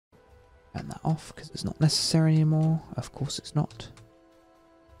Turn that off because it's not necessary anymore. Of course it's not.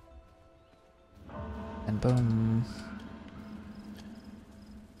 And boom.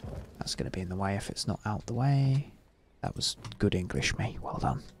 That's going to be in the way if it's not out the way. That was good English, mate. Well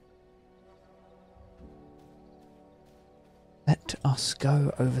done. Let us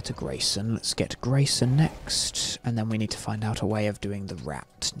go over to Grayson. Let's get Grayson next. And then we need to find out a way of doing the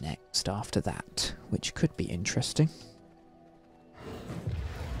rat next after that. Which could be interesting.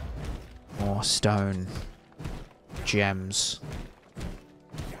 More stone. Gems.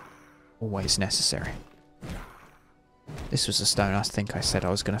 Always necessary. This was a stone I think I said I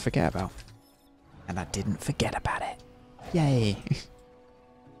was going to forget about. And I didn't forget about it. Yay!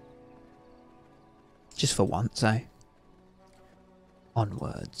 Just for once, eh?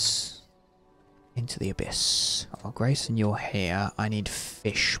 Onwards. Into the abyss. Oh, Grayson, you're here. I need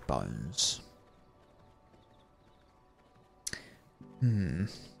fish bones.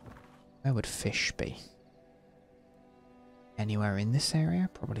 Where would fish be? Anywhere in this area?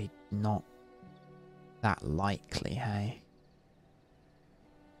 Probably not that likely, hey?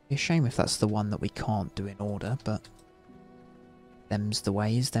 Be a shame if that's the one that we can't do in order, but them's the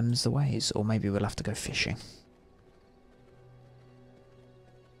ways, them's the ways. Or maybe we'll have to go fishing.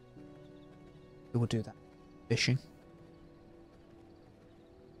 We'll do that. Fishing.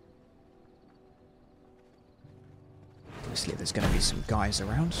 Obviously there's going to be some guys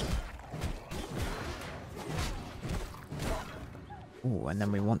around. Oh, and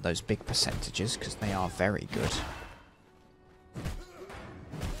then we want those big percentages because they are very good.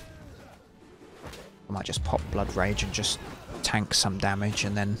 I might just pop Blood Rage and just tank some damage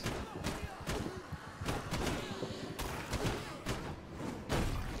and then...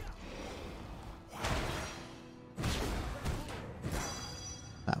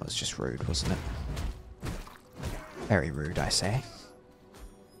 That was just rude, wasn't it? Very rude, I say.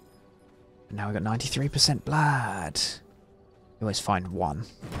 And now we've got 93% blood. You always find one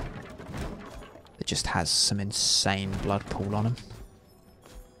that just has some insane blood pool on him.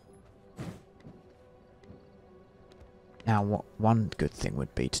 Now, what one good thing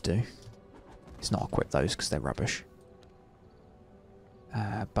would be to do is not equip those because they're rubbish.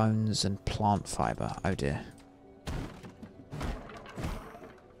 Bones and plant fibre. Oh dear.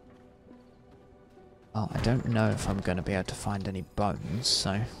 Well, I don't know if I'm going to be able to find any bones,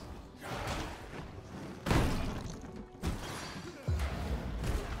 so...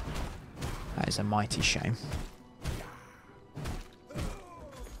 That is a mighty shame.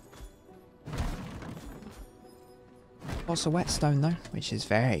 Lots of whetstone though, which is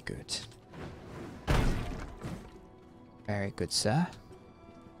very good. Very good, sir.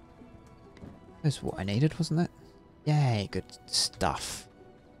 That's what I needed, wasn't it? Yay, good stuff.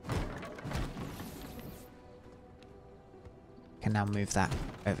 Can now move that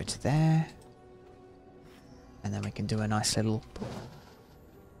over to there. And then we can do a nice little...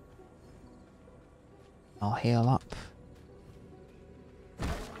 I'll heal up.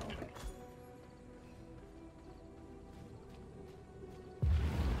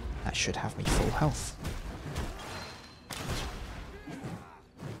 That should have me full health.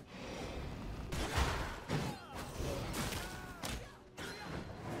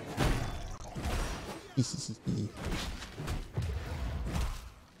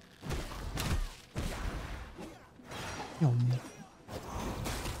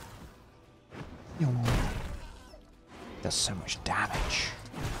 Does so much damage.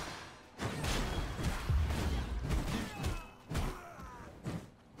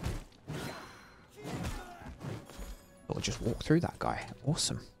 Or just walk through that guy.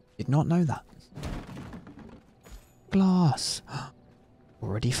 Awesome. Did not know that. Glass.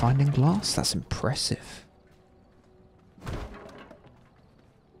 Already finding glass? That's impressive.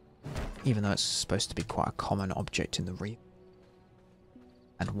 Even though it's supposed to be quite a common object in the reef.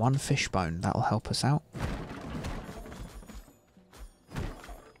 And one fish bone, that'll help us out.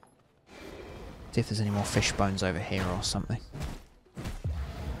 See if there's any more fish bones over here or something.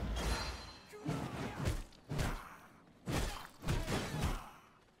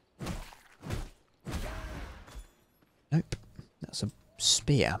 Nope. That's a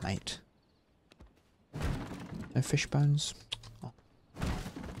spear, mate. No fish bones. Oh.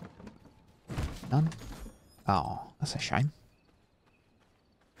 None? Oh, that's a shame.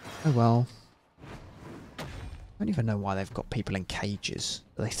 Oh well. I don't even know why they've got people in cages.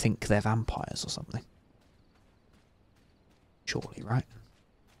 They think they're vampires or something. Surely, right?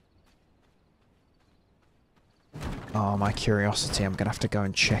 Oh, my curiosity. I'm going to have to go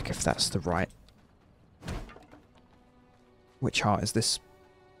and check if that's the right... Which heart is this?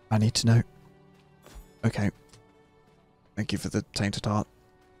 I need to know. Okay. Thank you for the tainted heart.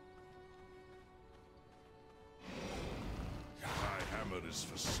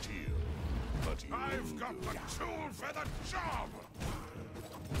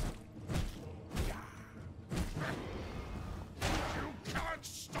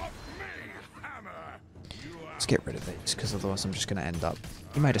 Let's get rid of these, because otherwise I'm just going to end up...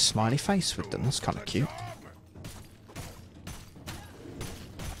 You made a smiley face with them, that's kind of cute.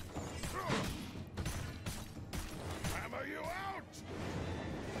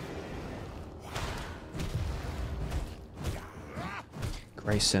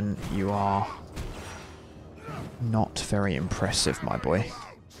 Grayson, you are not very impressive, my boy.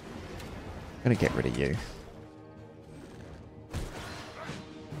 I'm going to get rid of you.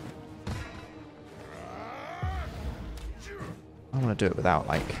 I want to do it without,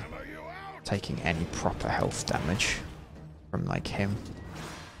 like, taking any proper health damage from, like, him.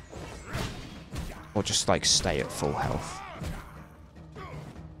 Or just, like, stay at full health.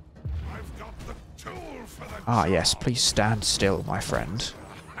 Ah, yes, please stand still, my friend.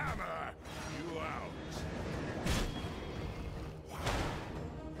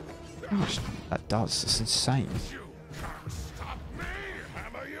 How much that does, it's insane.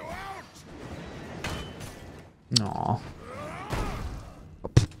 Aww.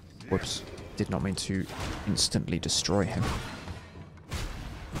 Whoops. Did not mean to instantly destroy him.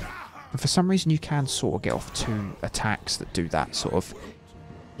 And for some reason you can sort of get off 2 attacks that do that sort of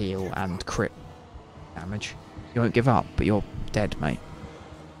heal and crit damage. You won't give up, but you're dead, mate.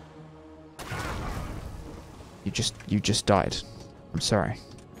 You just died. I'm sorry.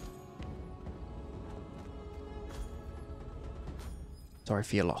 Sorry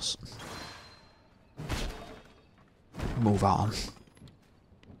for your loss. Move on.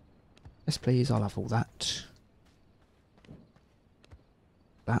 Yes, please, I'll have all that.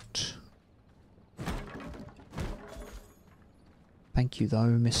 That. Thank you, though,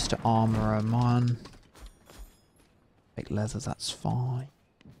 Mr. Armourer Man. Take leather, that's fine.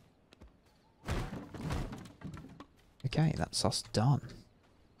 Okay, that's us done.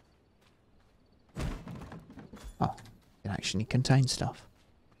 Oh, it can actually contain stuff.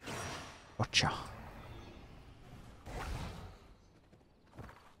 Gotcha.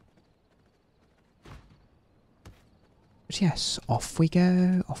 But yes, off we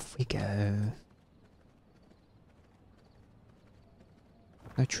go, off we go.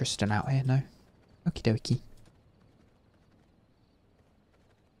 No Tristan out here, no. Okie dokie.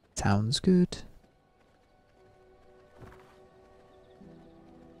 Sounds good.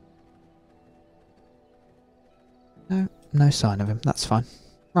 No, no sign of him, that's fine.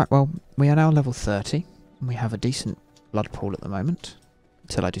 Right, well, we are now level 30, and we have a decent blood pool at the moment.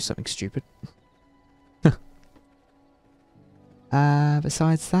 Until I do something stupid.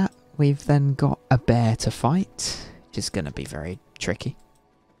 Besides that, we've then got a bear to fight, which is going to be very tricky.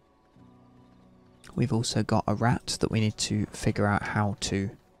 We've also got a rat that we need to figure out how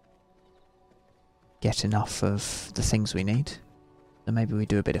to get enough of the things we need. So maybe we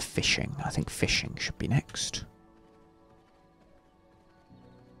do a bit of fishing. I think fishing should be next.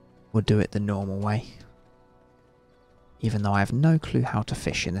 We'll do it the normal way. Even though I have no clue how to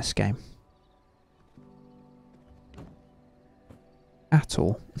fish in this game. At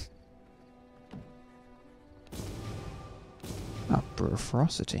all. Oh, Brew of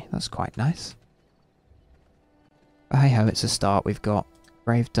Ferocity. That's quite nice. But hey ho, it's a start. We've got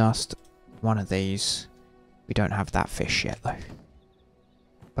Grave Dust, one of these. We don't have that fish yet though.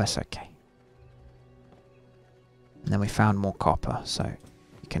 But it's okay. And then we found more copper, so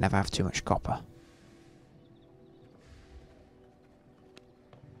you can never have too much copper.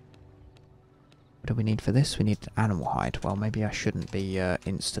 What do we need for this? We need animal hide. Well, maybe I shouldn't be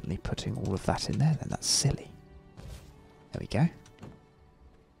instantly putting all of that in there then. That's silly. There we go.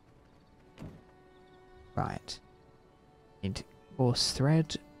 Right. Need coarse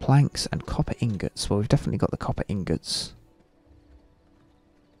thread, planks, and copper ingots. Well, we've definitely got the copper ingots.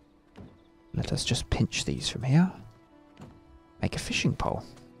 Let us just pinch these from here. Make a fishing pole.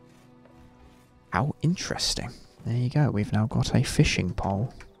 How interesting. There you go. We've now got a fishing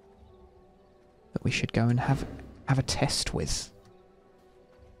pole that we should go and have a test with.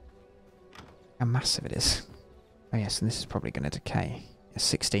 How massive it is. Oh yes, and this is probably going to decay. Yeah,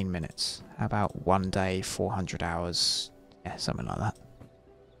 16 minutes. How about 1 day, 400 hours? Yeah, something like that.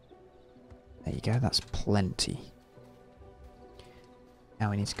 There you go, that's plenty. Now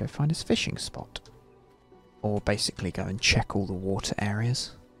we need to go find us a fishing spot. Or basically go and check all the water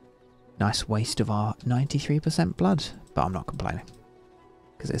areas. Nice waste of our 93% blood, but I'm not complaining.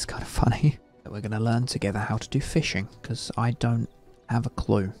 Because it's kind of funny that we're going to learn together how to do fishing, because I don't have a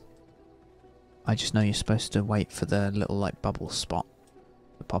clue. I just know you're supposed to wait for the little like bubble spot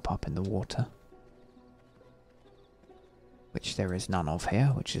to pop up in the water. Which there is none of here,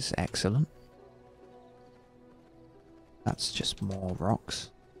 which is excellent. That's just more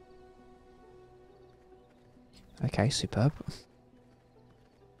rocks. Okay, superb.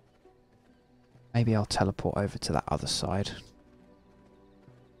 Maybe I'll teleport over to that other side.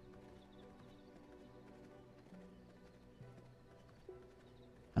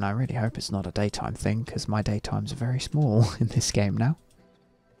 And I really hope it's not a daytime thing, because my daytimes are very small in this game now.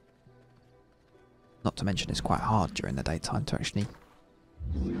 Not to mention it's quite hard during the daytime to actually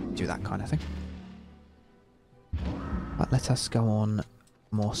do that kind of thing. But let us go on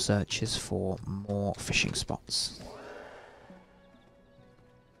more searches for more fishing spots.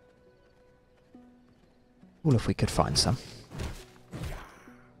 Well, if we could find some.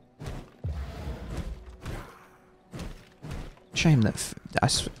 Shame that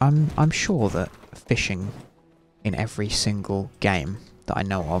I'm sure that fishing in every single game that I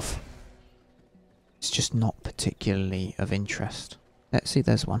know of is just not particularly of interest. Let's see,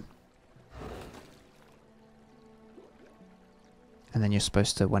 there's one. And then you're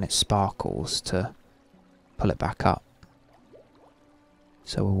supposed to, when it sparkles, to pull it back up.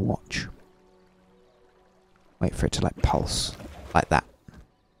 So we'll watch. Wait for it to like pulse, like that.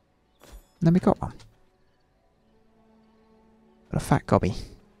 And then we got one. Got a fat gobby.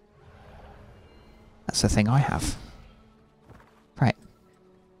 That's the thing I have. Right.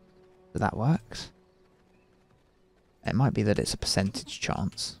 So that works. It might be that it's a percentage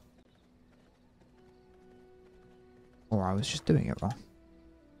chance. Or I was just doing it wrong.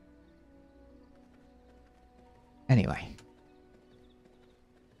 Anyway.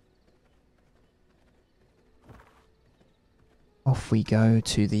 Off we go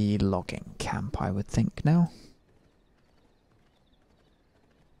to the logging camp, I would think now.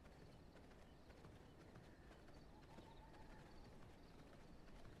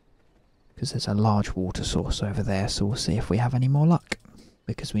 Because there's a large water source over there, so we'll see if we have any more luck.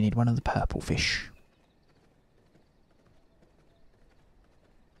 Because we need one of the purple fish.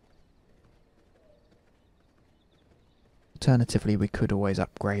 Alternatively, we could always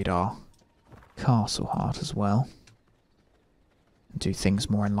upgrade our castle heart as well. And do things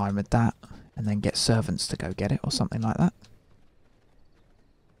more in line with that. And then get servants to go get it or something like that.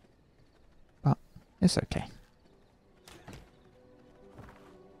 But it's okay.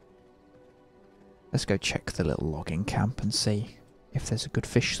 Let's go check the little logging camp and see if there's a good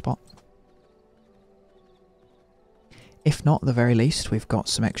fish spot. If not, at the very least, we've got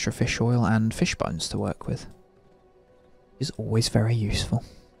some extra fish oil and fish bones to work with. Is always very useful.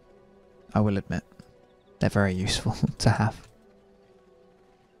 I will admit, they're very useful to have.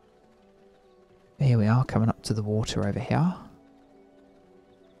 Here we are, coming up to the water over here.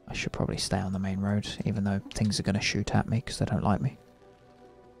 I should probably stay on the main road, even though things are going to shoot at me because they don't like me.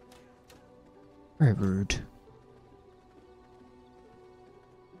 Very rude.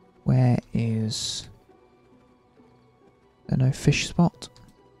 Where is... there no fish spot?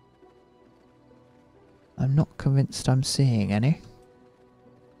 I'm not convinced I'm seeing any.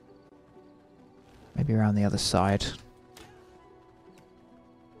 Maybe around the other side.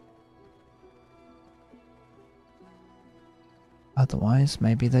 Otherwise,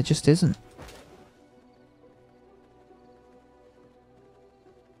 maybe there just isn't.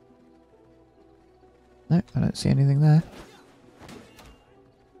 No, I don't see anything there.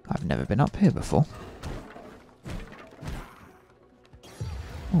 I've never been up here before.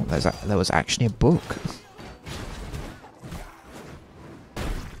 Oh, there was actually a book.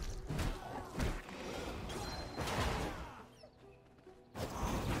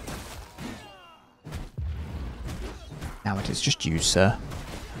 Now it is just you, sir.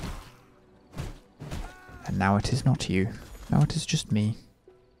 And now it is not you. Now it is just me.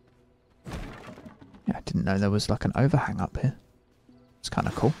 Yeah, I didn't know there was like an overhang up here. It's kind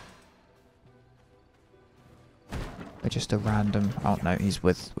of cool. They're just a random... oh no, he's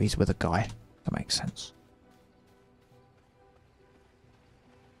with a guy. That makes sense.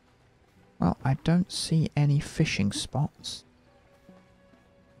 Well, I don't see any fishing spots.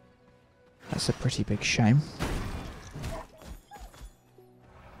 That's a pretty big shame.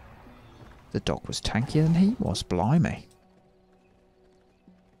 The dog was tankier than he was, blimey.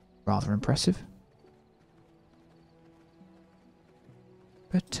 Rather impressive.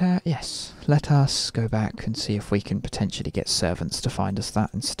 But yes, let us go back and see if we can potentially get servants to find us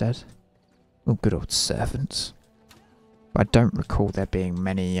that instead. Oh, good old servants. I don't recall there being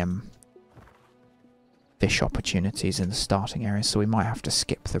many fish opportunities in the starting area, so we might have to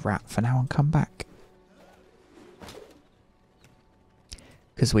skip the rat for now and come back.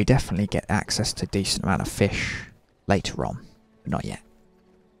 Because we definitely get access to a decent amount of fish later on, but not yet.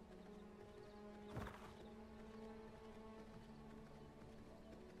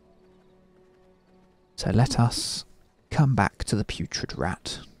 So let us come back to the putrid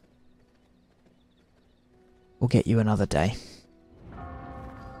rat. We'll get you another day.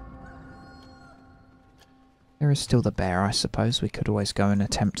 There is still the bear, I suppose. We could always go and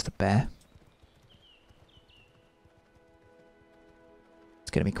attempt the bear. It's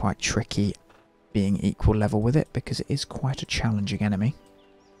going to be quite tricky being equal level with it because it is quite a challenging enemy.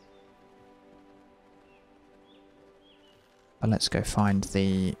 But let's go find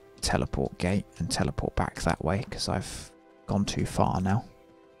the teleport gate and teleport back that way because I've gone too far now.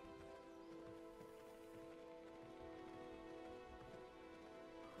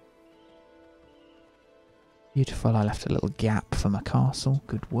 Beautiful, I left a little gap for my castle.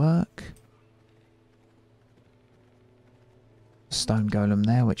 Good work. Stone golem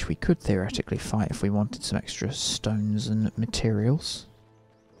there, which we could theoretically fight if we wanted some extra stones and materials.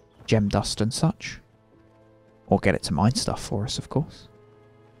 Gem dust and such. Or get it to mine stuff for us, of course.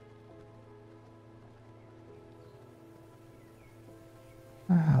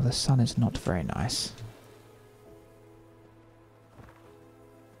 Ah, the sun is not very nice.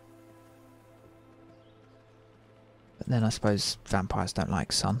 But then I suppose vampires don't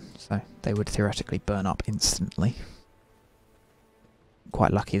like sun, so they would theoretically burn up instantly.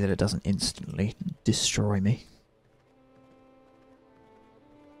 Quite lucky that it doesn't instantly destroy me.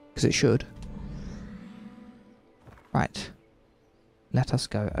 Because it should. Right. Let us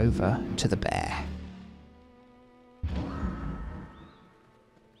go over to the bear.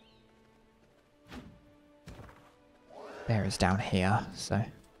 Bear is down here, so...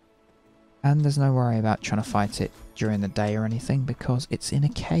 And there's no worry about trying to fight it during the day or anything, because it's in a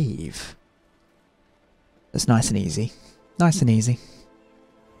cave. It's nice and easy. Nice and easy.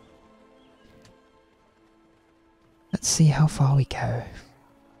 Let's see how far we go.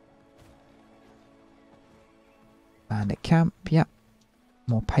 Bandit camp, yep.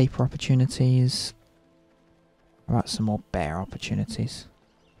 More paper opportunities. How about some more bear opportunities?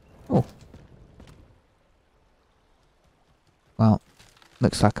 Oh. Well,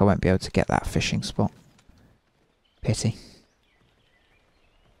 looks like I won't be able to get that fishing spot. Pity.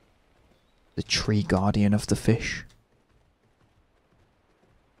 The tree guardian of the fish.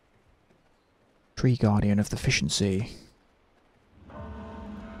 Tree guardian of the fish and sea.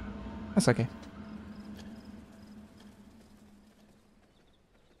 That's okay.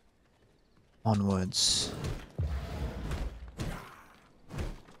 Onwards.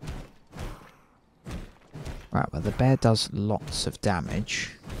 Right, well the bear does lots of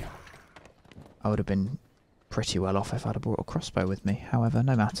damage. I would have been pretty well off if I'd have brought a crossbow with me. However,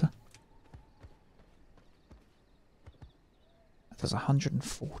 no matter. That does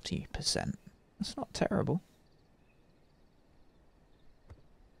 140%. That's not terrible.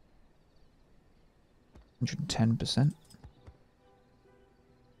 110%.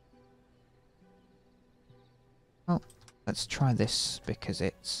 Well, let's try this because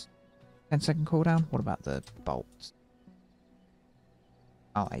it's 10-second cooldown. What about the bolts?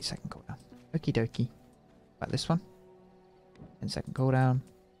 Oh, 8-second cooldown. Okie dokie. About this one? 10-second cooldown.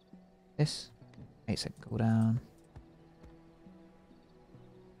 This? 8-second cooldown.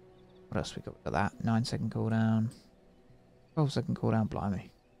 What else we got? We got that. 9-second cooldown. 12-second cooldown. Blimey.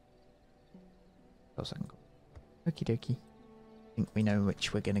 12-second cooldown. Okie dokie. I think we know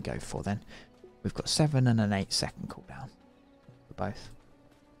which we're going to go for then. We've got 7 and an 8-second cooldown for both.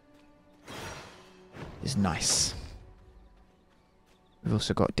 Is nice. We've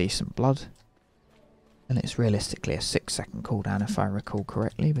also got decent blood. And it's realistically a 6-second cooldown if I recall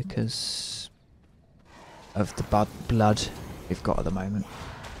correctly because of the blood we've got at the moment.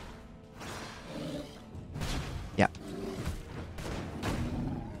 Yep.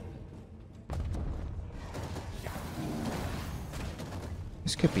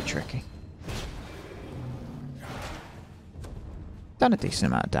 This could be tricky. Done a decent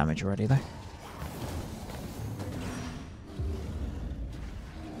amount of damage already though.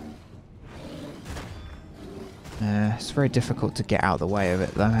 It's very difficult to get out of the way of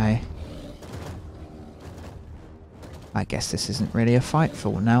it though, hey? I guess this isn't really a fight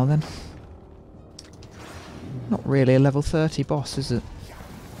for now then. Not really a level 30 boss, is it?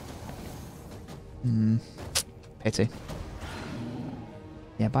 Pity.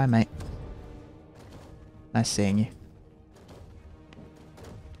 Yeah, bye mate. Nice seeing you.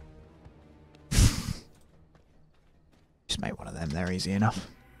 Just make one of them, they're easy enough.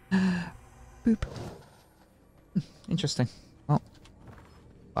 Boop. Interesting. Well,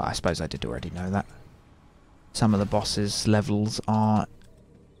 I suppose I did already know that. Some of the bosses' levels are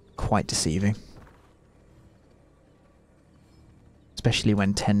quite deceiving. Especially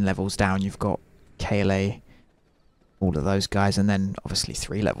when 10 levels down you've got KLA, all of those guys, and then obviously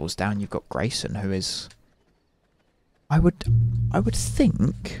 3 levels down you've got Grayson, who is... I would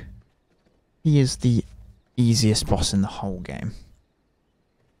think he is the easiest boss in the whole game.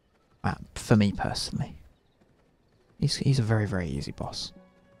 For me personally. He's a very, very easy boss.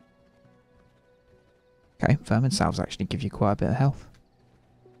 Okay, vermin salves actually give you quite a bit of health.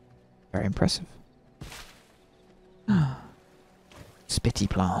 Very impressive. Spitty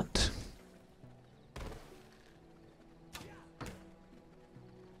plant.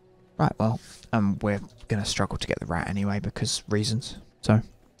 Right, well, we're going to struggle to get the rat anyway because reasons. So,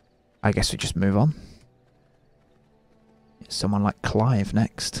 I guess we just move on. It's someone like Clive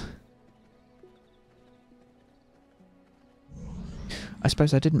next. I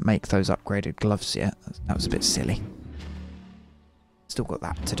suppose I didn't make those upgraded gloves yet. That was a bit silly. Still got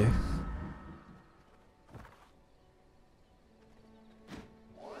that to do.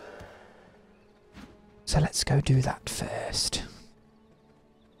 So let's go do that first.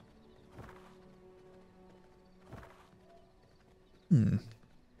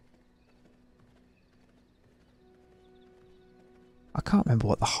 I can't remember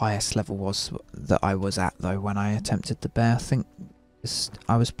what the highest level was that I was at though when I attempted the bear. I think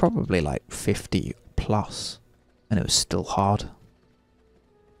I was probably like 50 plus and it was still hard.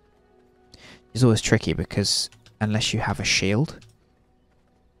 It's always tricky because unless you have a shield,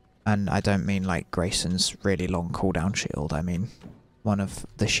 and I don't mean like Grayson's really long cooldown shield, I mean one of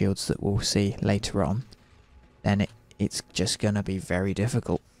the shields that we'll see later on, then it's just going to be very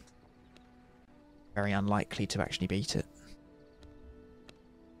difficult. Very unlikely to actually beat it.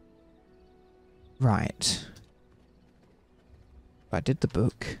 Right. If I did the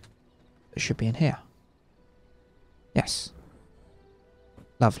book, it should be in here. Yes.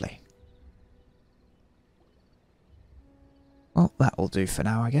 Lovely. Well, that will do for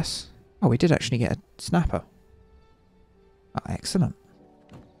now, I guess. Oh, we did actually get a snapper. Oh, excellent.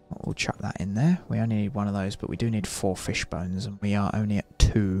 We'll chuck that in there. We only need one of those, but we do need 4 fish bones, and we are only at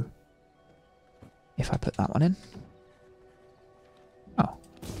 2. If I put that one in. Oh.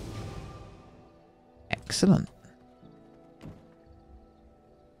 Excellent.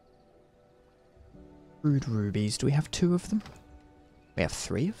 Brood rubies. Do we have 2 of them? We have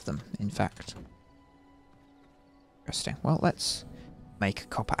 3 of them, in fact. Interesting. Well, let's make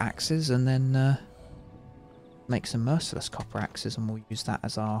copper axes and then make some merciless copper axes, and we'll use that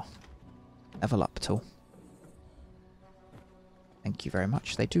as our level up tool. Thank you very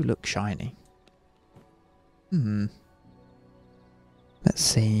much. They do look shiny. Let's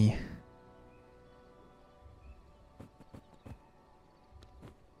see.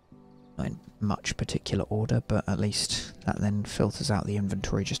 Not in much particular order, but at least that then filters out the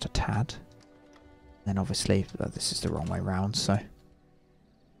inventory just a tad. Then obviously this is the wrong way round, so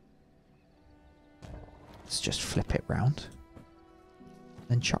let's just flip it round.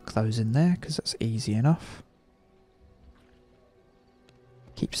 Then chuck those in there, because that's easy enough.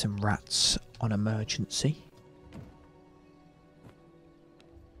 Keep some rats on emergency.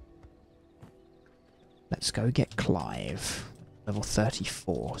 Let's go get Clive. Level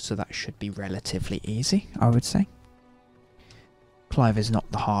 34, so that should be relatively easy, I would say. Clive is not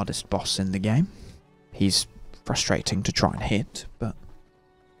the hardest boss in the game. He's frustrating to try and hit, but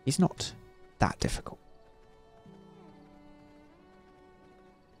he's not that difficult.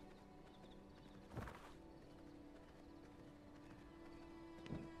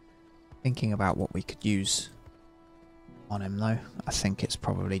 Thinking about what we could use on him though, I think it's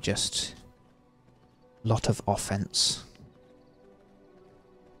probably just a lot of offense.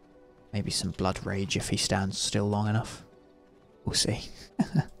 Maybe some blood rage if he stands still long enough. We'll see.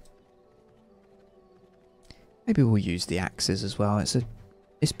 Maybe we'll use the axes as well.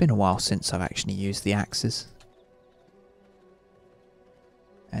 It's been a while since I've actually used the axes.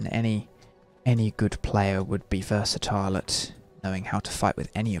 And any good player would be versatile at knowing how to fight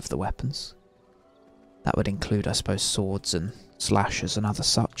with any of the weapons. That would include, I suppose, swords and slashers and other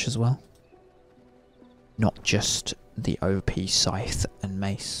such as well. Not just the OP scythe and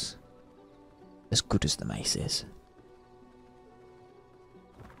mace. As good as the mace is.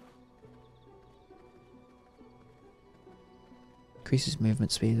 Increases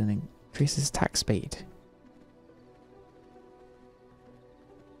movement speed and increases attack speed.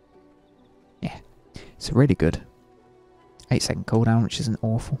 Yeah, it's really good. 8-second cooldown, which isn't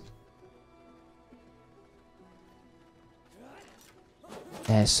awful.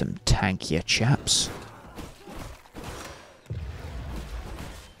 There's some tankier chaps.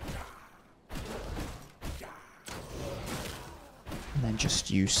 And then just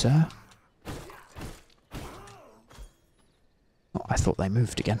you, sir. Oh, I thought they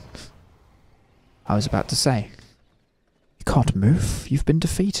moved again. I was about to say, you can't move, you've been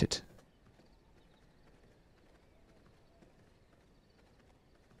defeated.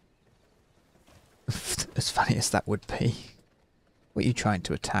 As funny as that would be. What are you trying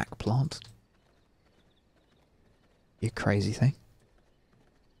to attack, plant? You crazy thing.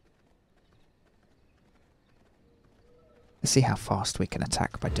 Let's see how fast we can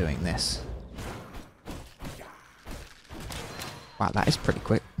attack by doing this. Wow, that is pretty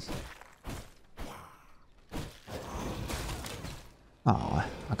quick. Oh,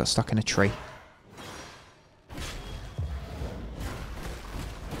 I got stuck in a tree.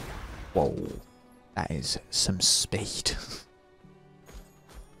 Whoa, that is some speed.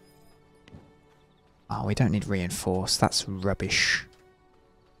 Oh, we don't need reinforced. That's rubbish.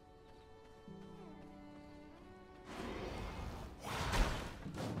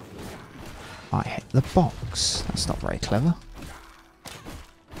 I hit the box. That's not very clever.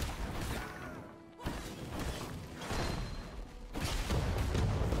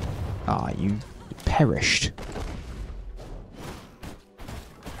 Ah, you perished.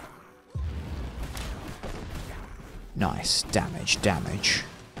 Nice. Damage, damage.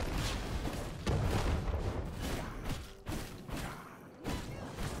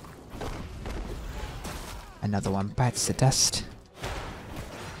 Another one bites the dust.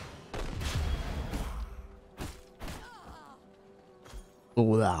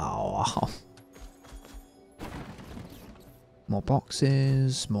 Wow. More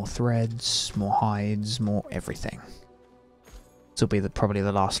boxes, more threads, more hides, more everything. This will be probably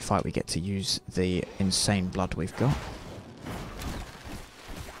the last fight we get to use the insane blood we've got.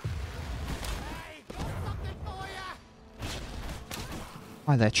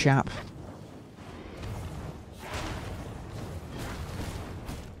 Hi there, chap.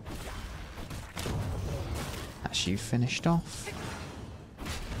 That's you finished off.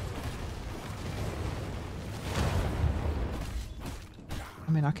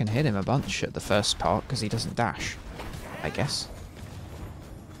 I mean, I can hit him a bunch at the first part because he doesn't dash, I guess.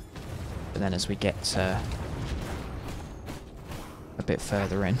 But then as we get a bit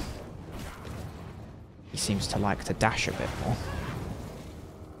further in, he seems to like to dash a bit more.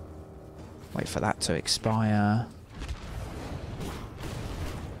 Wait for that to expire.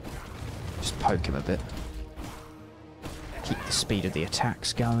 Just poke him a bit. Keep the speed of the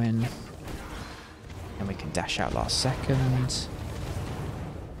attacks going. And we can dash out last second.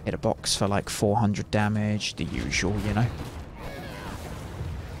 Hit a box for like 400 damage, the usual, you know.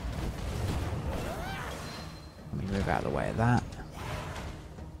 Let me move out of the way of that.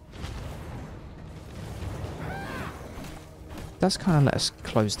 Does kind of let us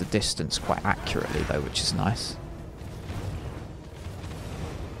close the distance quite accurately though, which is nice.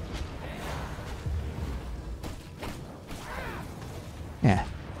 Yeah.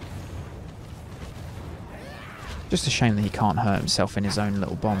 Just a shame that he can't hurt himself in his own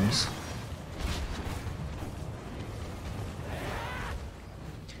little bombs.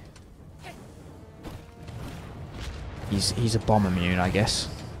 He's a bomb immune, I guess.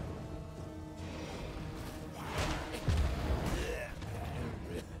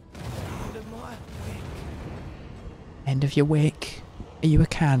 End of your wick. Are you a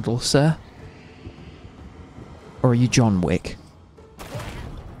candle, sir? Or are you John Wick?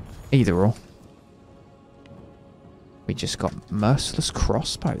 Either or. We just got Merciless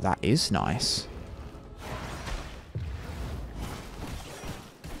Crossbow. That is nice.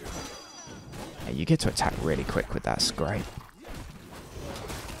 Yeah, you get to attack really quick with that. That's great.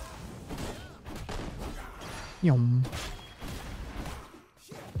 Yum.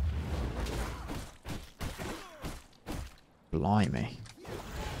 Blimey.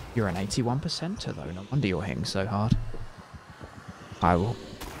 You're an 81%er though. No wonder you're hitting so hard. I will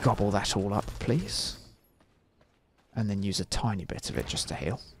gobble that all up, please. And then use a tiny bit of it just to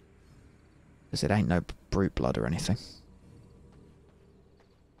heal. Because it ain't no brute blood or anything.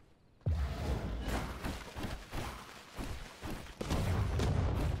 It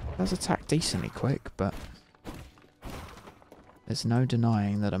does attack decently quick, but there's no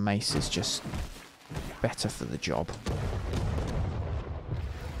denying that a mace is just better for the job.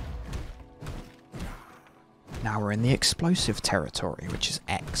 Now we're in the explosive territory, which is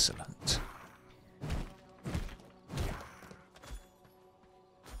excellent.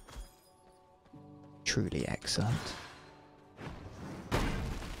 Truly excellent.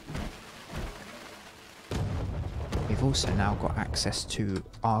 We've also now got access to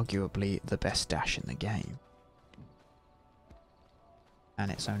arguably the best dash in the game.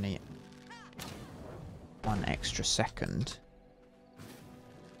 And it's only 1 extra second.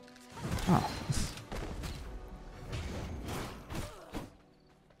 Oh.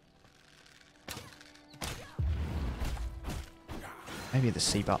 Maybe the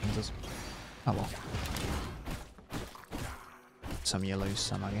C button does. Oh well. Some you lose,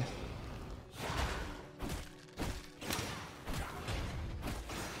 some I guess.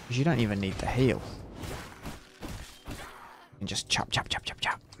 Because you don't even need the heal. And just chop, chop, chop, chop,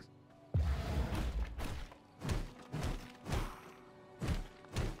 chop.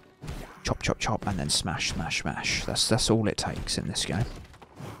 Chop, chop, chop, and then smash, smash, smash. That's all it takes in this game.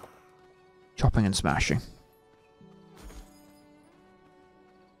 Chopping and smashing.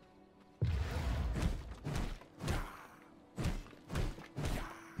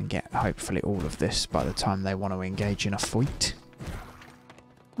 And get hopefully all of this by the time they want to engage in a fight.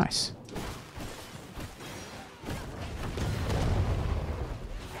 Nice.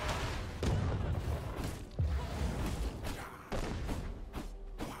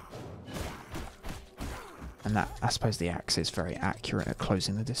 And that, I suppose the axe is very accurate at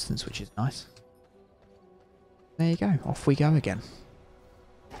closing the distance, which is nice. There you go, off we go again.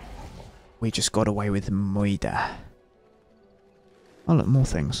 We just got away with Moida. Oh look, more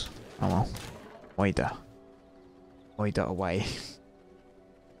things. Oh well. Moida. Moida away.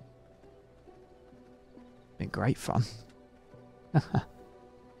 Been great fun.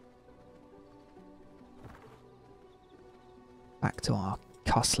 Back to our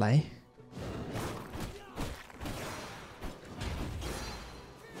castle.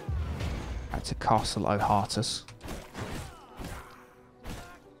 Back to Castle O'Hartus.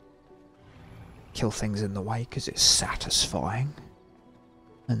 Kill things in the way because it's satisfying.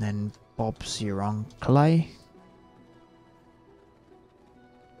 And then Bob's your uncle.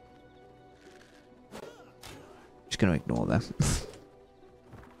 Just gonna ignore them.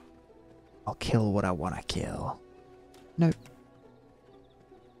 I'll kill what I want to kill. Nope.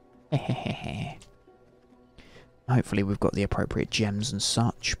 Hopefully we've got the appropriate gems and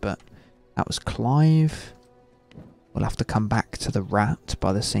such, but that was Clive. We'll have to come back to the rat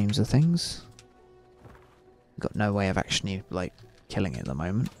by the seams of things. We've got no way of actually, like, killing it at the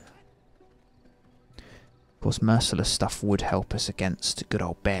moment. Of course, merciless stuff would help us against good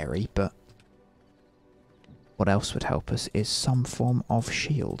old Barry, but what else would help us is some form of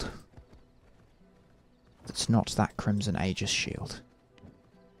shield. That's not that Crimson Aegis shield.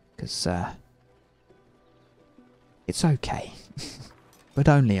 Because, it's okay. But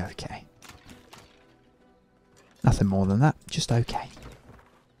only okay. Nothing more than that, just okay.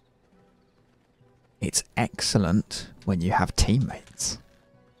 It's excellent when you have teammates.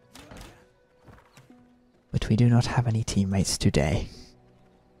 But we do not have any teammates today.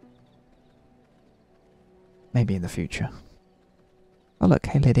 Maybe in the future. Oh look,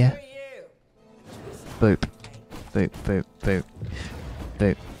 hey Lydia. Boop. Boop, boop, boop.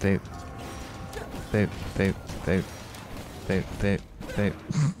 Boop, boop. Boop, boop, boop. Boop, boop, boop.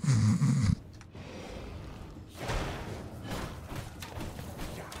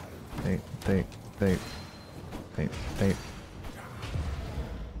 Boop, boop, boop. Boop, boop.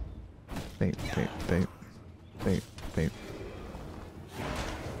 Boop, boop, boop. Boop, boop.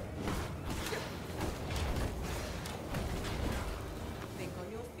 Think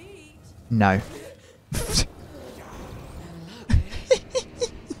on your feet. No.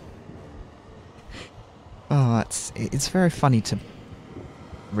 Oh, it's very funny to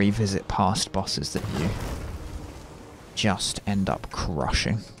revisit past bosses that you just end up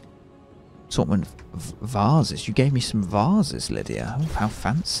crushing. Assortment of vases. You gave me some vases, Lydia. Oh, how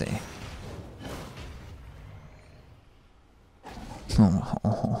fancy.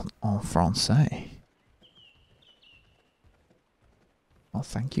 Oh, en français. Oh,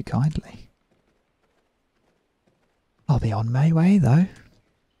 thank you kindly. I'll be on my way, though.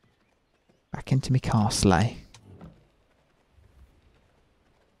 Back into my castle.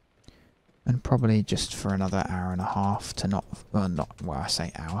 And probably just for another hour and a half to not... Well, I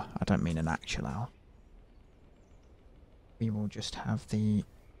say hour. I don't mean an actual hour. We will just have the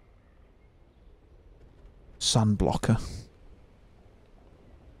sun blocker. I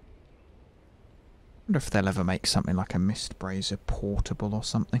wonder if they'll ever make something like a mist brazier portable or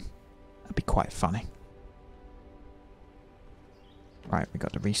something. That'd be quite funny. Right, we've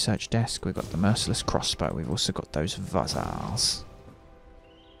got the research desk, we've got the merciless crossbow, we've also got those vases.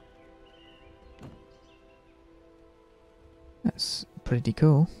 That's pretty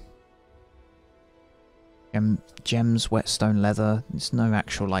cool. Gems, whetstone leather, there's no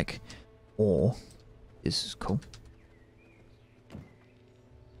actual, like, ore. This is cool.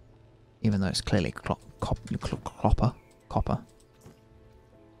 Even though it's clearly copper.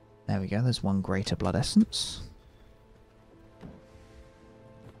 There we go, there's one greater blood essence.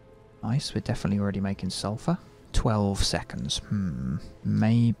 Nice, we're definitely already making sulfur. 12 seconds.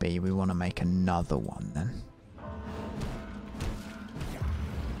 Maybe we want to make another one then.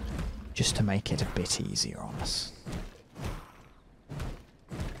 Just to make it a bit easier on us.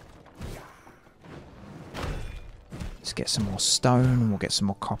 Let's get some more stone, we'll get some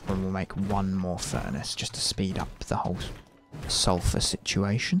more copper, and we'll make one more furnace just to speed up the whole sulfur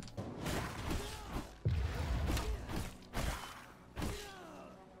situation.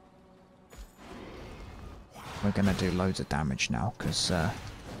 We're going to do loads of damage now, because,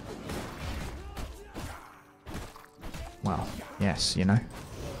 well, yes, you know.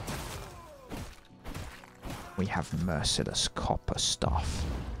 We have merciless copper stuff.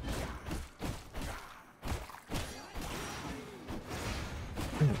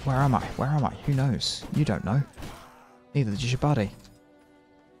 Ooh, where am I? Where am I? Who knows? You don't know. Neither does your buddy.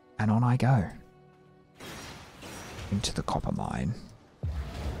 And on I go. Into the copper mine.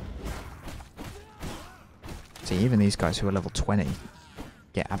 See, even these guys who are level 20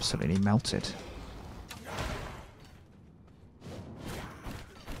 get absolutely melted.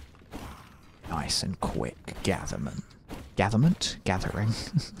 Nice and quick gatherment. Gatherment? Gathering.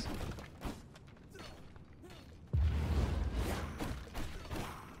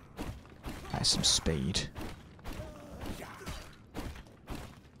 That's some speed.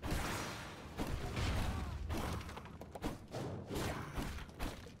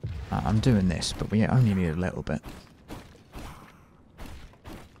 I'm doing this, but we only need a little bit.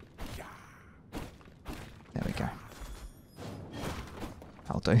 There we go.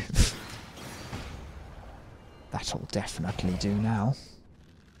 That'll do. That'll definitely do now.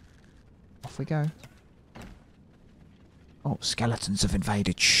 Off we go. Oh, skeletons have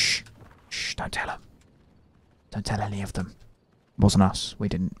invaded. Shh. Shh, don't tell them. Don't tell any of them. It wasn't us. We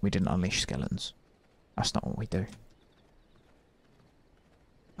didn't unleash skeletons. That's not what we do.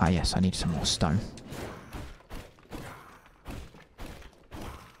 Ah yes, I need some more stone.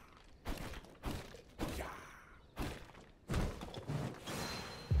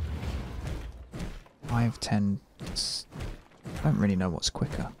 Five, 10. I don't really know what's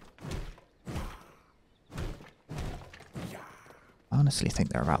quicker. I honestly think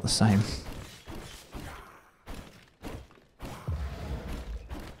they're about the same.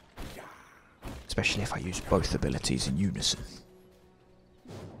 Especially if I use both abilities in unison.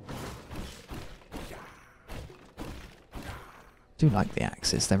 I do like the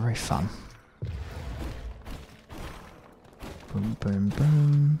axes, they're very fun. Boom, boom,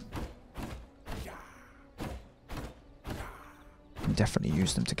 boom. Can definitely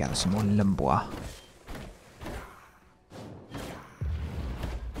use them to gather some more lumber.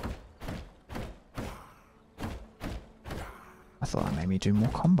 I thought that made me do more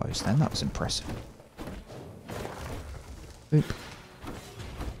combos then, that was impressive. Boop.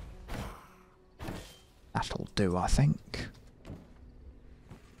 That'll do, I think.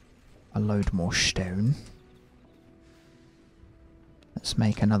 A load more stone. Let's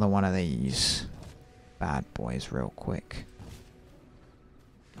make another one of these bad boys real quick.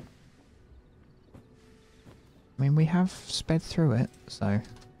 I mean, we have sped through it, so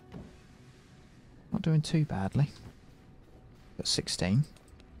not doing too badly. Got 16.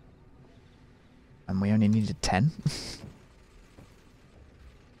 And we only needed 10.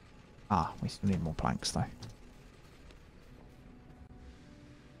 Ah, we still need more planks though.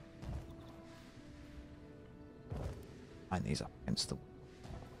 Line these up against the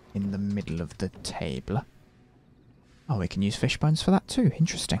in the middle of the table. Oh, we can use fish bones for that too.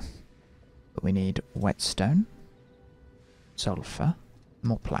 Interesting. But we need whetstone, sulfur,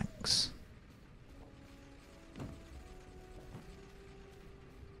 more planks.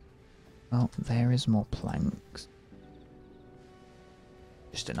 Well, there is more planks.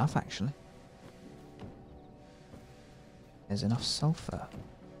 Just enough, actually. There's enough sulfur.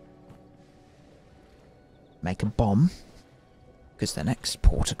 Make a bomb. Because the next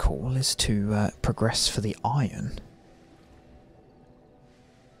port of call is to progress for the iron.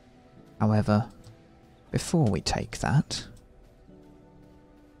 However, before we take that,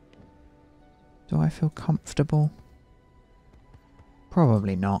 do I feel comfortable?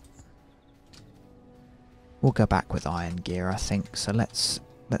 Probably not. We'll go back with iron gear, I think. So let's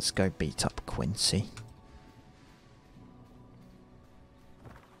go beat up Quincy.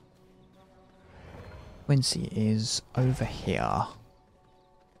 Quincy is over here,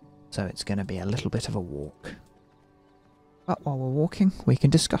 so it's going to be a little bit of a walk. But while we're walking, we can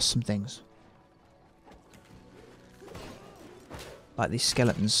discuss some things. Like these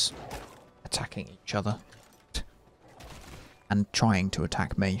skeletons attacking each other. And trying to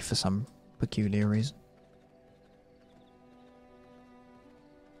attack me for some peculiar reason.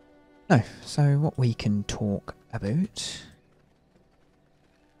 No, so what we can talk about...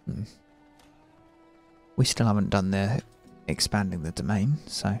 We still haven't done the expanding the domain,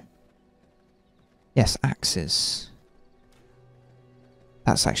 so... Yes, axes.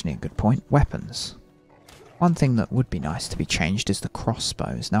 That's actually a good point. Weapons. One thing that would be nice to be changed is the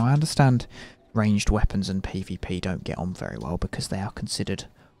crossbows. Now I understand ranged weapons and PvP don't get on very well because they are considered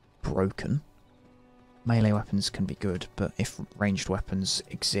broken. Melee weapons can be good, but if ranged weapons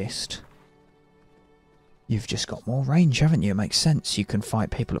exist, you've just got more range, haven't you? It makes sense. You can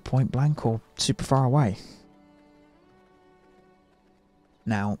fight people at point blank or super far away.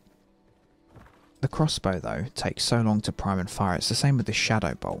 Now, the crossbow, though, takes so long to prime and fire. It's the same with the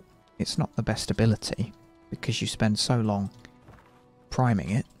shadow bolt. It's not the best ability because you spend so long priming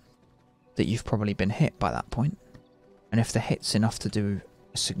it that you've probably been hit by that point. And if the hit's enough to do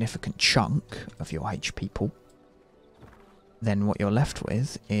a significant chunk of your HP pool, then what you're left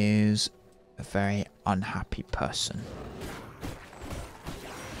with is a very unhappy person.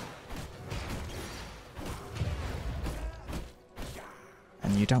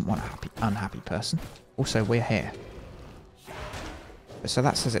 And you don't want a unhappy person. Also, we're here. So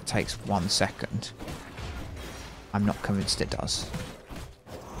that says it takes 1 second. I'm not convinced it does.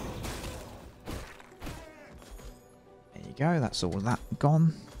 There you go, that's all that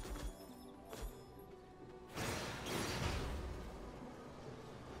gone.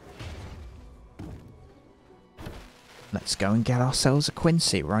 Let's go and get ourselves a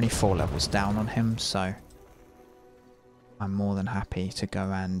Quincy. We're only 4 levels down on him, so I'm more than happy to go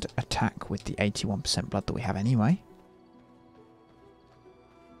and attack with the 81% blood that we have anyway.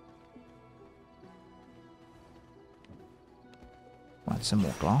 Want some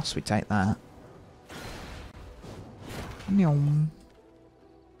more glass, we take that. Nyong.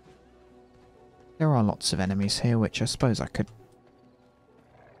 There are lots of enemies here, which I suppose I could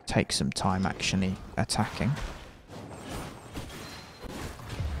take some time actually attacking.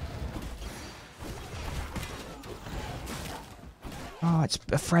 Oh, it's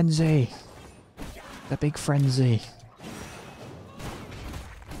a frenzy. The big frenzy.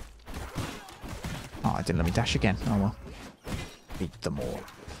 Oh, it didn't let me dash again. Oh well. Beat them all.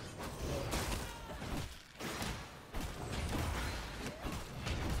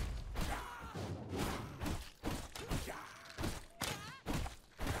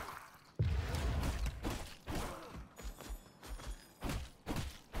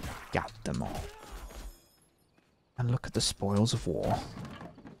 Got them all. And look at the spoils of war.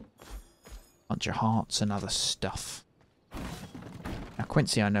 Bunch of hearts and other stuff. Now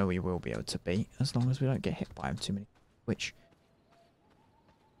Quincy I know we will be able to beat, as long as we don't get hit by him too many. Which,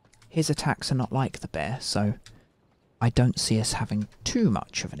 his attacks are not like the bear, so I don't see us having too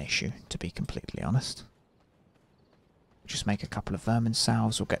much of an issue, to be completely honest. Just make a couple of vermin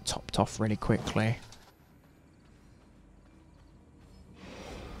salves, we'll get topped off really quickly.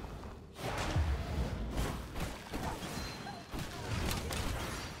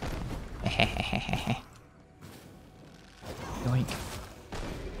 Yoink.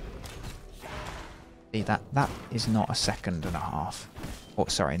 See, that is not a second and a half. Or,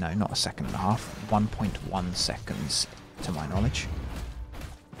 sorry, no, not a second and a half. 1.1 seconds, to my knowledge.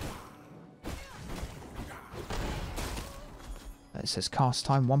 It says cast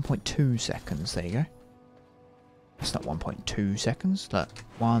time 1.2 seconds. There you go. It's not 1.2 seconds. Look,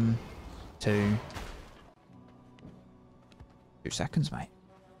 1, 2, 2 seconds, mate.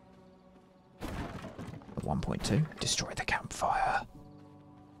 1.2. Destroy the campfire.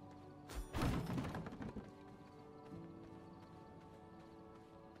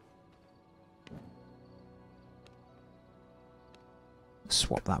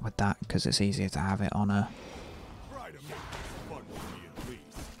 Swap that with that because it's easier to have it on a.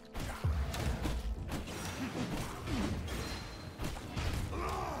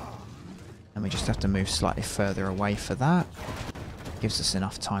 And we just have to move slightly further away for that. Gives us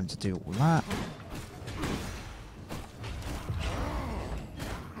enough time to do all that.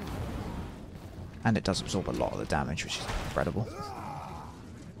 And it does absorb a lot of the damage, which is incredible.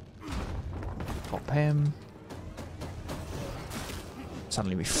 Pop him.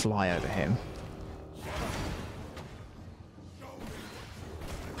 Suddenly we fly over him.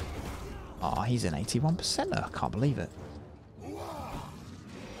 Oh, he's an 81%er. I can't believe it.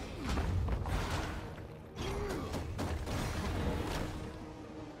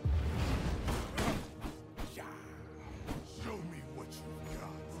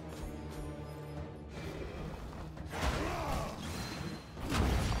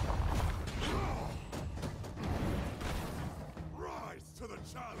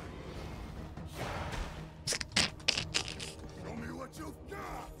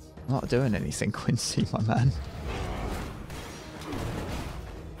 Not doing anything, Quincy, my man.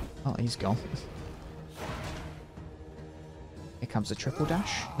 Oh, he's gone. Here comes a triple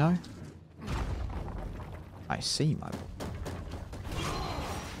dash. No? I see, my...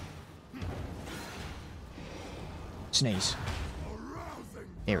 Sneeze.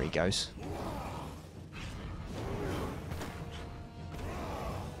 Here he goes.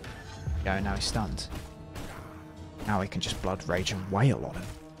 Go, now he's stunned. Now we can just blood rage and wail on him.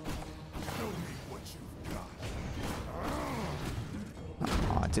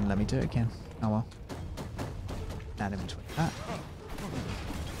 Oh, it didn't let me do it again. Oh well. Add him into that.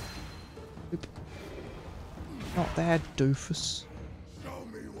 Oop. Not there, doofus.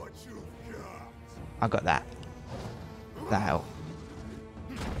 I got that. The hell.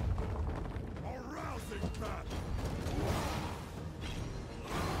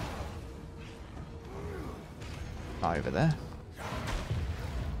 Over there.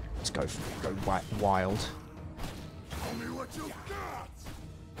 Let's go wild.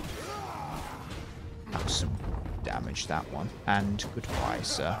 That was some damage, that one. And goodbye,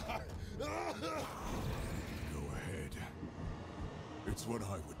 sir. Go ahead. It's what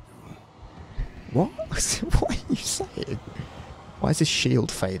I would do. What? What are you saying? Why is his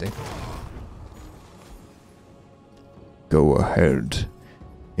shield fading? Go ahead.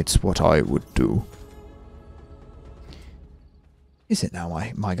 It's what I would do. Is it now,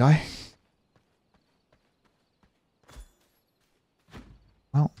 my guy?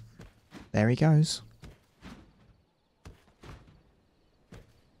 Well, there he goes.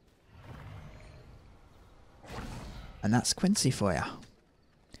 And that's Quincy for ya.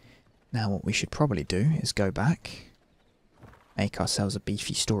 Now what we should probably do is go back, make ourselves a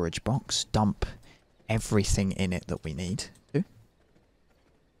beefy storage box, dump everything in it that we need to.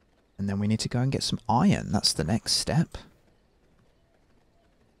 And then we need to go and get some iron. That's the next step.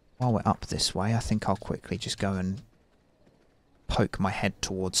 While we're up this way, I think I'll quickly just go and poke my head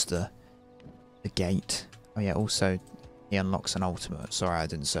towards the gate. Oh yeah, also he unlocks an ultimate. Sorry I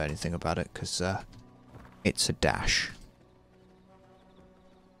didn't say anything about it because it's a dash.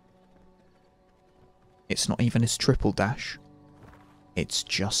 It's not even his triple dash. It's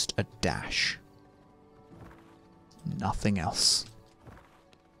just a dash. Nothing else.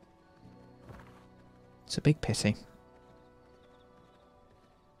 It's a big pity.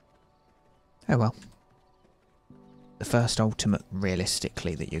 Oh well. The first ultimate,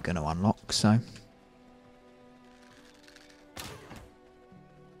 realistically, that you're going to unlock, so...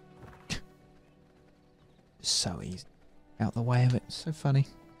 So easy. Out the way of it. So funny.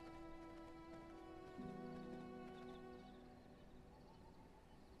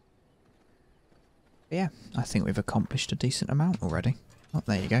 But yeah, I think we've accomplished a decent amount already. Oh,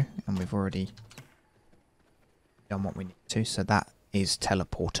 there you go. And we've already done what we need to, so that is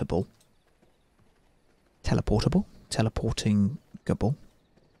teleportable. Teleportable? Teleporting-able.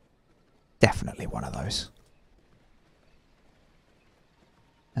 Definitely one of those.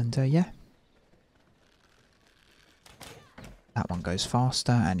 And yeah. That one goes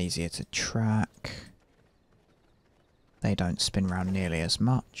faster and easier to track. They don't spin round nearly as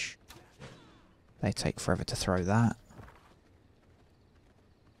much. They take forever to throw that.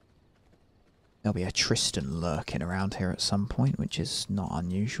 There'll be a Tristan lurking around here at some point, which is not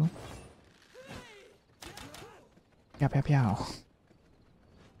unusual. Yow, yow, yow.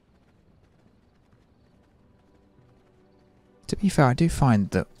 To be fair, I do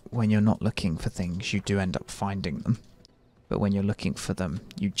find that when you're not looking for things, you do end up finding them. But when you're looking for them,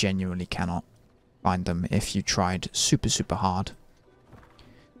 you genuinely cannot find them if you tried super, super hard.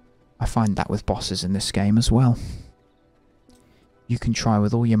 I find that with bosses in this game as well. You can try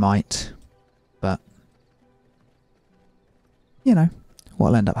with all your might, but, you know,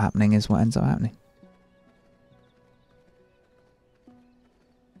 what'll end up happening is what ends up happening.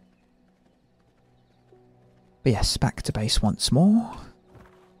 But yes, back to base once more.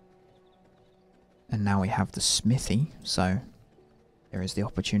 And now we have the smithy, so there is the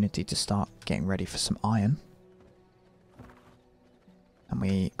opportunity to start getting ready for some iron. And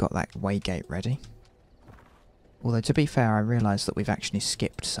we got that waygate ready. Although, to be fair, I realised that we've actually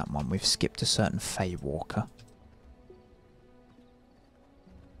skipped someone. We've skipped a certain Fey Walker.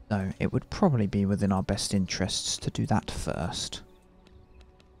 So it would probably be within our best interests to do that first.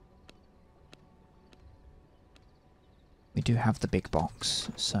 We do have the big box,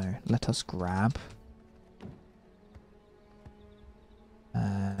 so let us grab.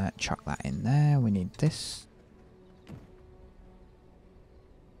 Chuck that in there. We need this.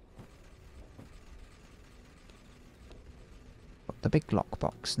 Got the big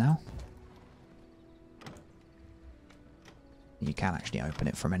lockbox now. You can actually open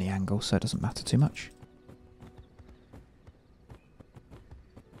it from any angle, so it doesn't matter too much.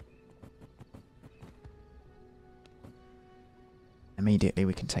 Immediately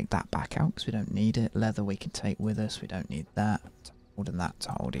we can take that back out because we don't need it. Leather we can take with us. We don't need that. More than that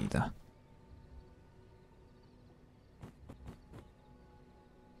to hold either.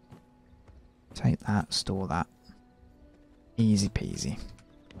 Take that, store that. Easy peasy.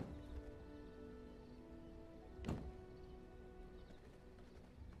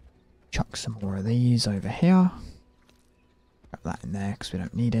 some more of these over here. Grab that in there because we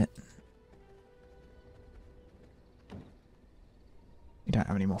don't need it. We don't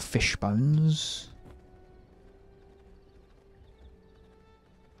have any more fish bones.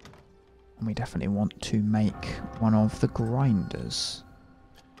 And we definitely want to make one of the grinders.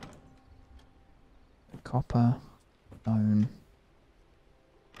 Copper, stone,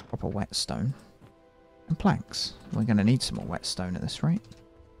 proper whetstone, and planks. We're going to need some more whetstone at this rate.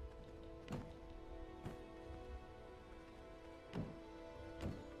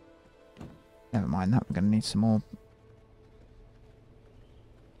 Never mind that, we're going to need some more,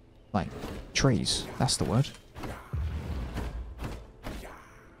 like, trees. That's the word.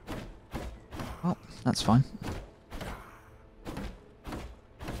 Oh, that's fine.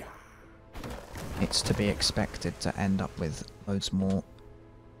 It's to be expected to end up with loads more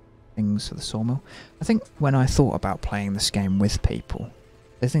things for the sawmill. I think when I thought about playing this game with people,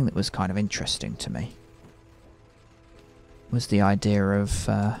 the thing that was kind of interesting to me was the idea of,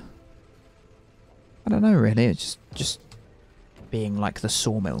 I don't know really, it's just being like the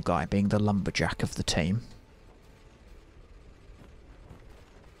sawmill guy, being the lumberjack of the team.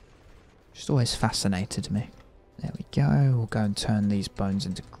 Just always fascinated me. There we go. We'll go and turn these bones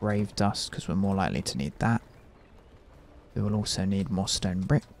into grave dust because we're more likely to need that. We will also need more stone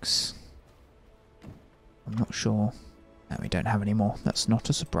bricks. I'm not sure. No, we don't have any more. That's not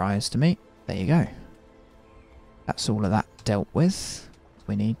a surprise to me. There you go. That's all of that dealt with.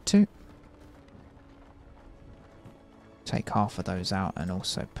 We need to take half of those out and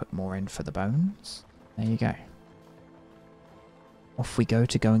also put more in for the bones. There you go. Off we go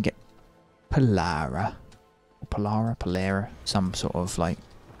and get Polara. Polara, some sort of like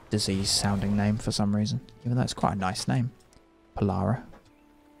disease sounding name for some reason, even though it's quite a nice name. Polara.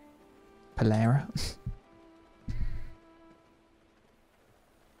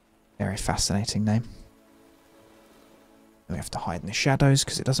 Very fascinating name. We have to hide in the shadows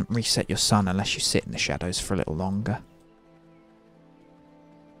because it doesn't reset your sun unless you sit in the shadows for a little longer.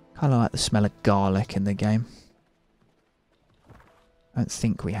 Kind of like the smell of garlic in the game. I don't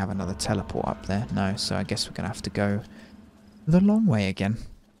think we have another teleport up there, no, so I guess we're going to have to go the long way again.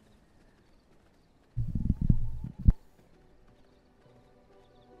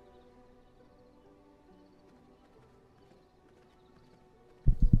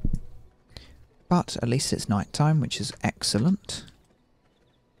 But at least it's night time, which is excellent.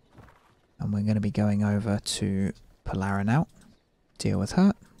 And we're going to be going over to Polara now, deal with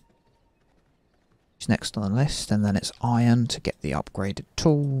her. She's next on the list, and then it's iron to get the upgraded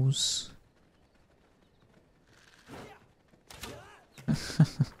tools.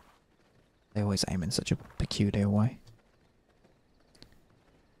 They always aim in such a peculiar way.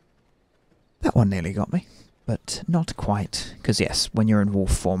 That one nearly got me, but not quite. Because yes, when you're in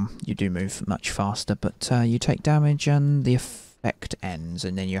wolf form, you do move much faster, but you take damage and the effect ends,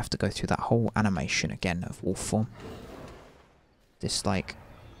 and then you have to go through that whole animation again of wolf form. This, like,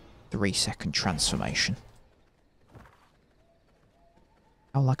 3-second transformation.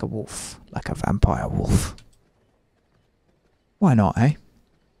 Oh, like a wolf. Like a vampire wolf. Why not, eh?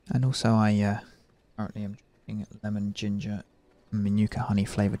 And also I currently am drinking lemon ginger manuka honey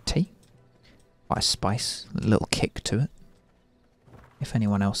flavoured tea. Quite a spice, a little kick to it. If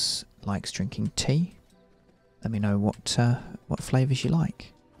anyone else likes drinking tea, let me know what flavours you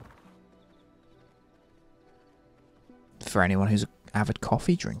like. For anyone who's an avid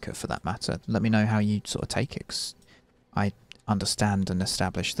coffee drinker, for that matter, let me know how you sort of take it, 'cause I understand and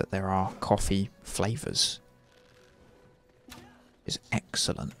establish that there are coffee flavours. It's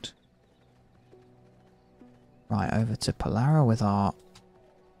excellent. Right, over to Polara with our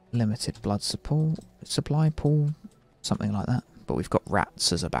limited blood supply pool, something like that. But we've got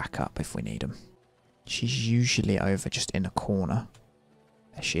rats as a backup if we need them. She's usually over just in a corner.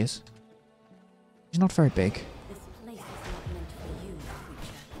 There she is. She's not very big.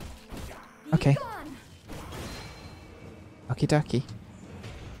 Okay. Okie dokie.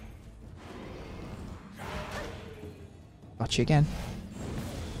 Got you again.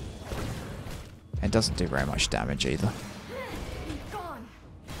 It doesn't do very much damage either.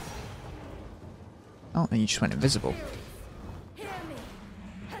 Oh, and you just went invisible.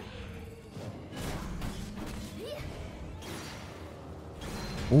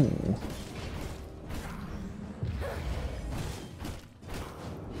 Ooh.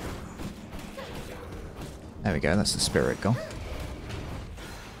 There we go, that's the spirit gone.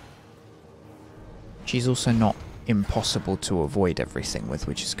 She's also not impossible to avoid everything with,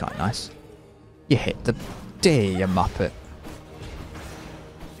 which is kind of nice. You hit the deer, you muppet.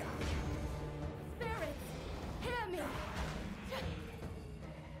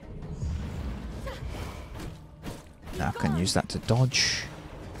 use that to dodge.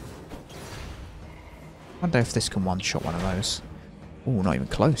 Wonder if this can one-shot one of those. Oh, not even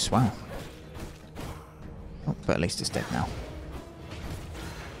close, wow. Oh, but at least it's dead now.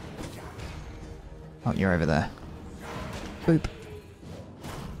 Oh, you're over there. Boop.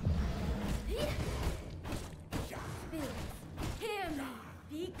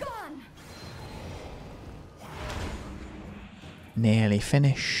 Nearly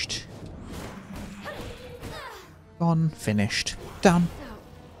finished. Gone, finished, done.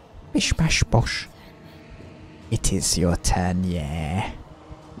 Bish bash bosh. It is your turn, yeah.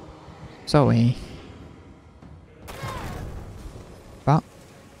 Zoe. But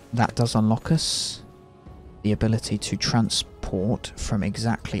that does unlock us the ability to transport from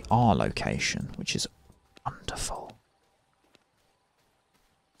exactly our location, which is wonderful.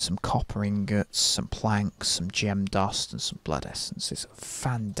 Some copper ingots, some planks, some gem dust, and some blood essence. It's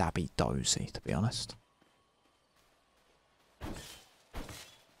fan-dabby dozy, to be honest.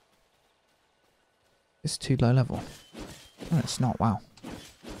 It's too low level. No, it's not, wow.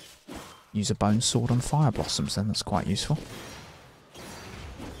 Use a bone sword on fire blossoms then, that's quite useful.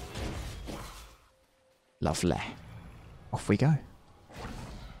 Lovely. Off we go.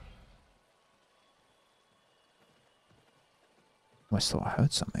 Almost thought I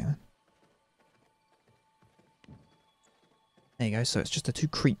heard something then. There you go, so it's just the two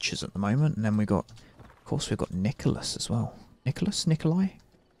creatures at the moment, and then we got, of course we've got Nicholas as well. Nicholas? Nikolai?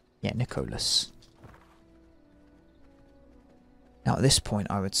 Yeah, Nicholas. Now at this point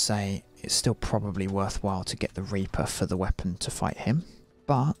I would say it's still probably worthwhile to get the Reaper for the weapon to fight him,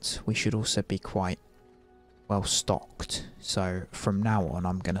 but we should also be quite well stocked, so from now on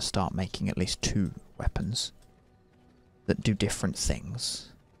I'm going to start making at least 2 weapons that do different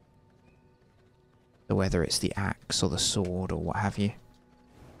things. So whether it's the axe or the sword or what have you,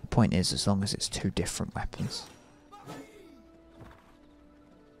 the point is as long as it's 2 different weapons.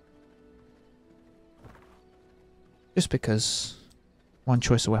 Just because one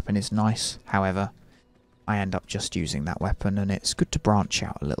choice of weapon is nice, however, I end up just using that weapon and it's good to branch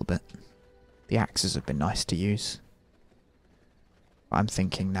out a little bit. The axes have been nice to use. But I'm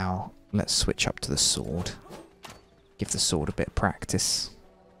thinking now, let's switch up to the sword. Give the sword a bit of practice.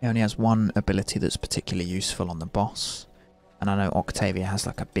 He only has one ability that's particularly useful on the boss. And I know Octavia has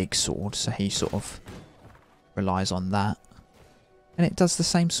like a big sword, so he sort of relies on that. And it does the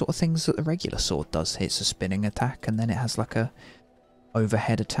same sort of things that the regular sword does. It's a spinning attack, and then it has like a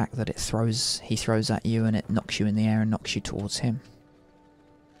overhead attack that he throws at you, and it knocks you in the air and knocks you towards him.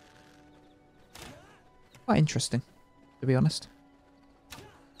 Quite interesting, to be honest.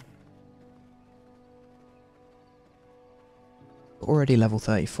 Already level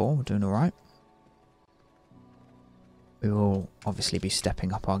 34, we're doing alright. We will obviously be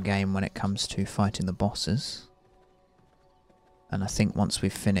stepping up our game when it comes to fighting the bosses. And I think once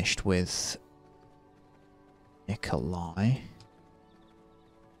we've finished with Nikolai...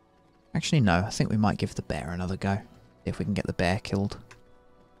 Actually no, I think we might give the bear another go. See if we can get the bear killed.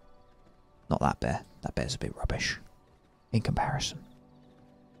 Not that bear. That bear's a bit rubbish in comparison.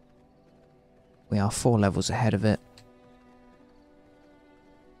 We are 4 levels ahead of it.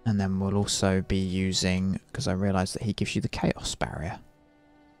 And then we'll also be using, because I realised that he gives you the chaos barrier,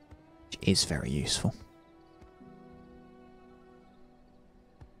 which is very useful.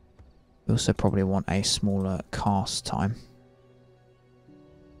 We also probably want a smaller cast time.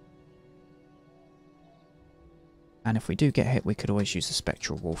 And if we do get hit, we could always use the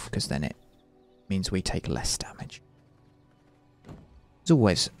Spectral Wolf, because then it means we take less damage. It's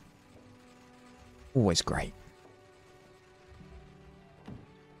always great.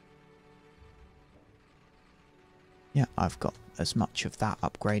 Yeah, I've got as much of that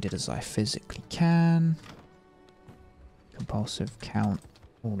upgraded as I physically can. Compulsive count,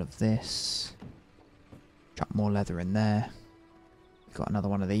 all of this. Chuck more leather in there. We've got another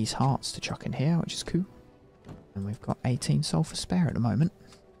one of these hearts to chuck in here, which is cool. And we've got 18 sulfur spare at the moment.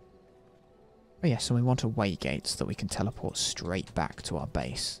 Oh yes, and we want a waygate so that we can teleport straight back to our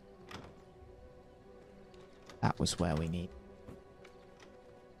base. That was where we need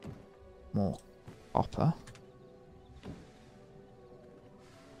more copper.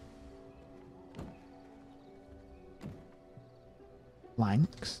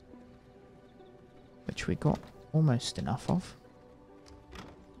 Planks, which we got almost enough of.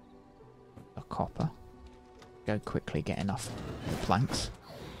 The copper. Go quickly get enough planks.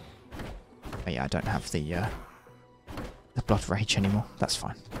 But yeah, I don't have the blood rage anymore. That's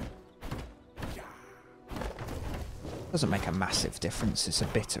fine. Doesn't make a massive difference. It's a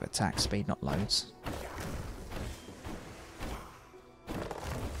bit of attack speed, not loads.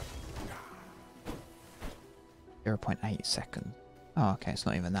 You're a 0.8 seconds. Oh, okay, it's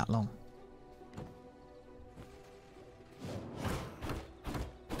not even that long.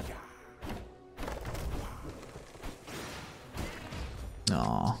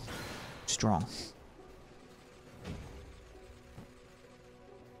 Aw, strong.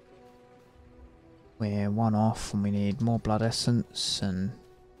 We're one off and we need more blood essence, and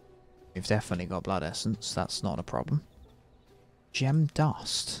we've definitely got blood essence, that's not a problem. Gem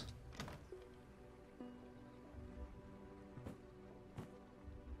dust.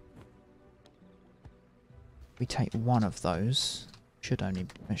 We take one of those.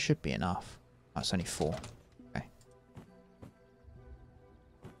 It should be enough. Oh, it's only 4. Okay.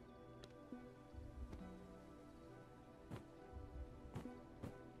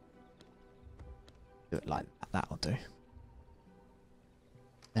 Do it like that, that'll do.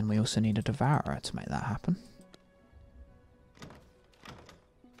 Then we also need a devourer to make that happen.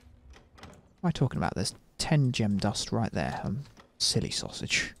 What am I talking about? There's 10 gem dust right there. Silly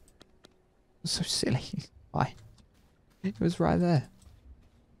sausage. That's so silly. Why? It was right there.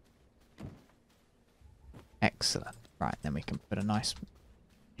 Excellent. Right, then we can put a nice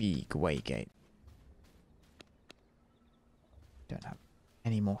big waygate. Don't have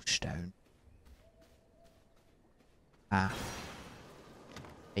any more stone. Ah.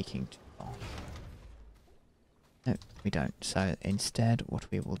 Taking too long. No, we don't. So instead, what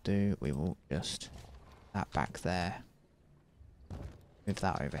we will do, we will just that back there. Move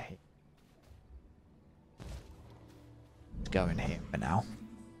that over here. Go in here for now.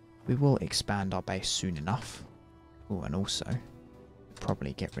 We will expand our base soon enough. Oh, and also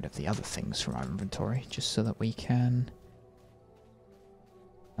probably get rid of the other things from our inventory just so that we can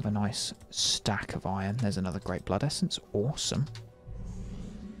have a nice stack of iron. There's another great blood essence. Awesome.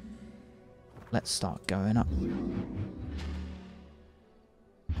 Let's start going up.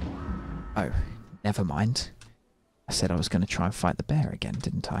 Oh, never mind. I said I was going to try and fight the bear again,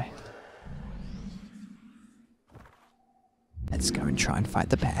 didn't I? Let's go and try and fight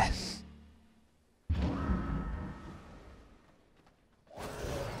the bear.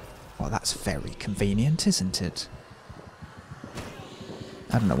 Well, that's very convenient, isn't it?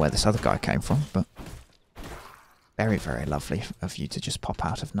 I don't know where this other guy came from, but very, very lovely of you to just pop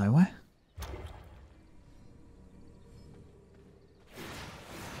out of nowhere.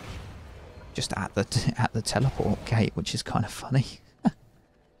 Just at the teleport gate, which is kind of funny.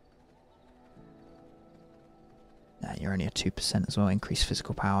 You're only at 2% as well, increased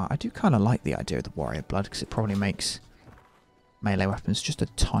physical power. I do kind of like the idea of the warrior blood because it probably makes melee weapons just a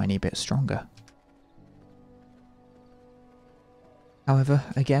tiny bit stronger. However,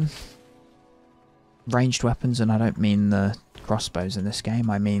 again, ranged weapons, and I don't mean the crossbows in this game,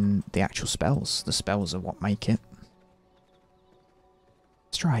 I mean the actual spells. The spells are what make it.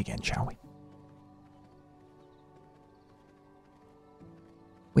 Let's try again, shall we?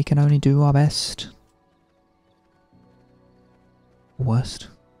 We can only do our best. Worst.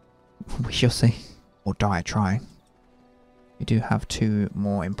 We shall see. Or die trying. We do have 2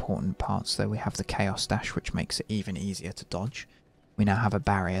 more important parts though. We have the Chaos Dash, which makes it even easier to dodge. We now have a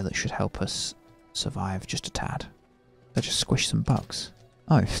barrier that should help us survive just a tad. I just squish some bugs.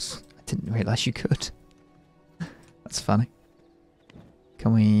 Oh, I didn't realise you could. That's funny.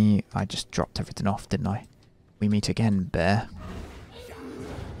 Can we... I just dropped everything off, didn't I? We meet again, bear.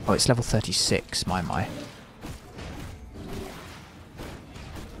 Oh, it's level 36, my.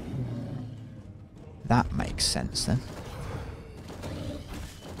 That makes sense then.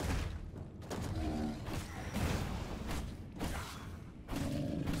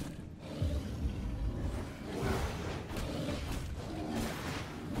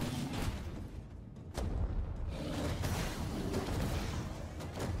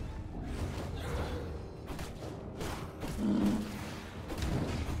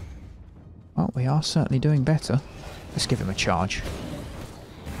 Well, we are certainly doing better. Let's give him a charge.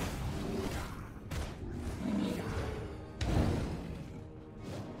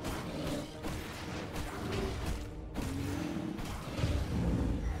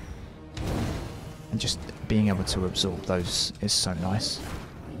 And just being able to absorb those is so nice.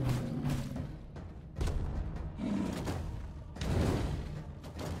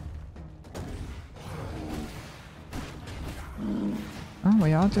 Oh,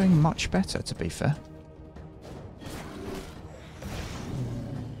 we are doing much better, to be fair.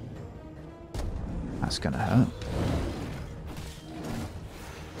 That's gonna hurt.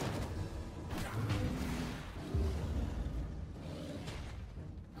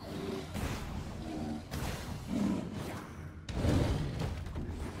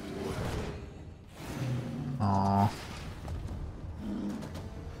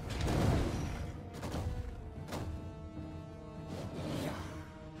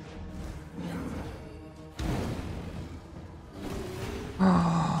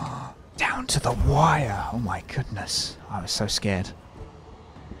 to the wire. Oh my goodness. I was so scared.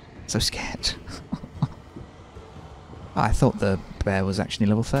 So scared. I thought the bear was actually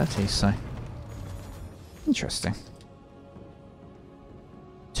level 30, so... Interesting.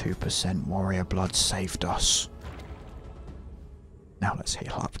 2% warrior blood saved us. Now let's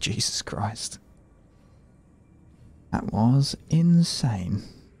heal up, Jesus Christ. That was insane.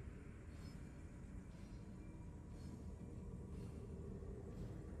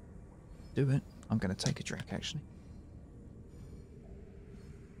 Do it. I'm going to take a drink, actually.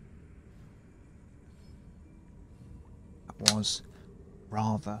 That was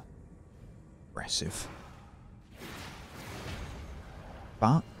rather aggressive.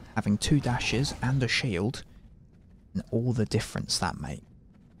 But having 2 dashes and a shield, and all the difference that makes.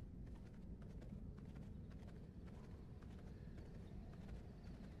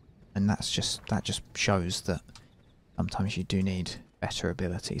 And that just shows that sometimes you do need better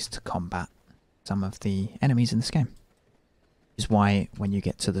abilities to combat some of the enemies in this game. Which is why when you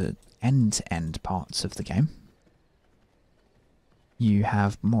get to the end parts of the game, you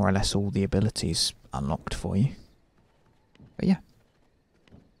have more or less all the abilities unlocked for you. But yeah,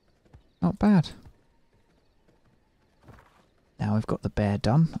 not bad. Now we've got the bear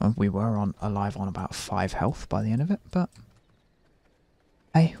done, and we were alive on about 5 health by the end of it, but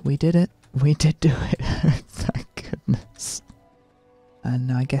hey, we did it. We did do it. Thank goodness.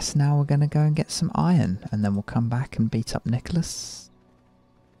 And I guess now we're going to go and get some iron, and then we'll come back and beat up Nicholas.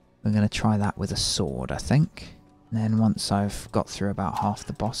 We're going to try that with a sword, I think. And then once I've got through about half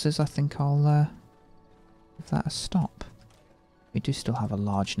the bosses, I think I'll give that a stop. We do still have a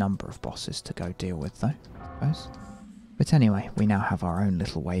large number of bosses to go deal with, though, I suppose. But anyway, we now have our own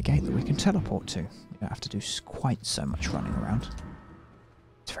little waygate that we can teleport to. We don't have to do quite so much running around.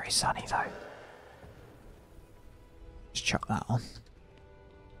 It's very sunny, though. Just chuck that on.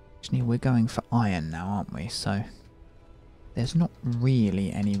 Actually, we're going for iron now, aren't we? So there's not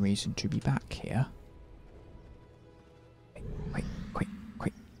really any reason to be back here. Quick.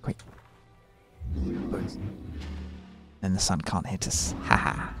 Boom. Then the sun can't hit us.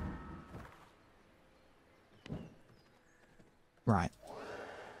 Haha. Right.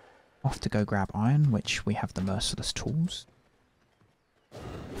 Off to go grab iron, which we have the merciless tools.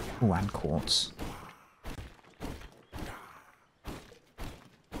 Oh, and quartz.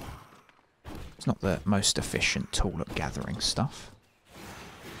 It's not the most efficient tool at gathering stuff.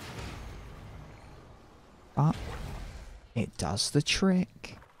 But it does the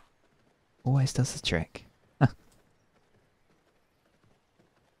trick. Always does the trick.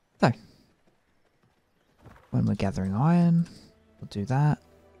 So, when we're gathering iron, we'll do that.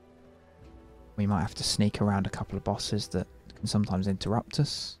 We might have to sneak around a couple of bosses that can sometimes interrupt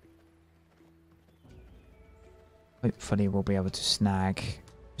us. Hopefully we'll be able to snag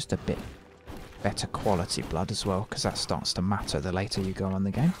just a bit better quality blood as well, because that starts to matter the later you go on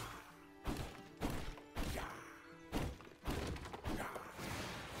the game.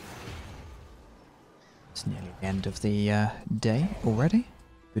 It's nearly the end of the day already.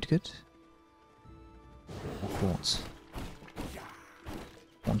 Good. More quartz.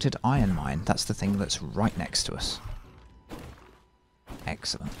 Wanted iron mine. That's the thing that's right next to us.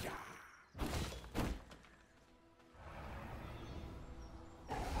 Excellent.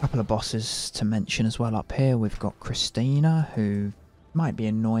 Couple of bosses to mention as well up here. We've got Christina, who might be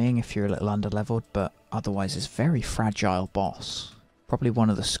annoying if you're a little under-leveled, but otherwise is a very fragile boss. Probably one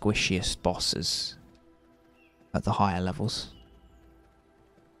of the squishiest bosses at the higher levels.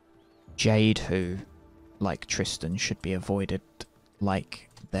 Jade, who, like Tristan, should be avoided like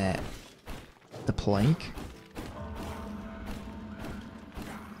the plague.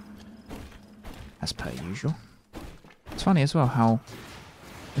 As per usual. It's funny as well how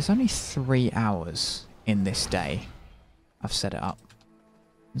there's only 3 hours in this day. I've set it up.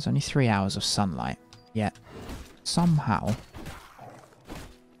 There's only 3 hours of sunlight, yet somehow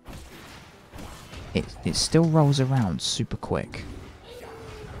it still rolls around super quick.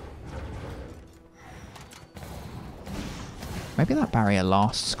 Maybe that barrier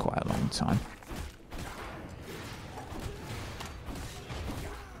lasts quite a long time.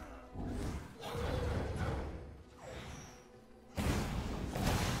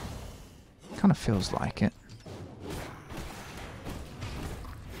 Kind of feels like it.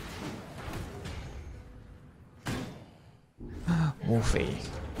 Wolfie.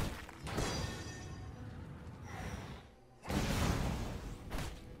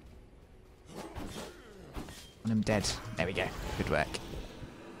 I'm dead. There we go. Good work.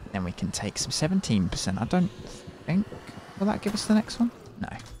 Then we can take some 17%. I don't think... Will that give us the next one? No.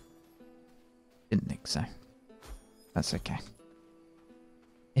 Didn't think so. That's okay.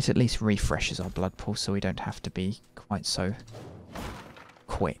 It at least refreshes our blood pool so we don't have to be quite so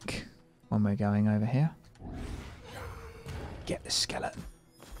quick when we're going over here. Get the skeleton.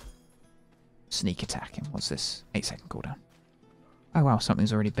 Sneak attack him. What's this? 8-second cooldown. Oh wow,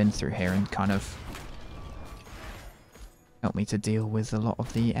 something's already been through here and kind of helped me to deal with a lot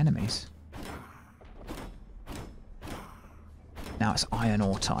of the enemies. Now it's iron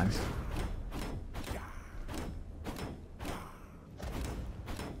ore time.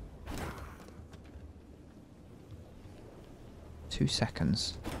 Two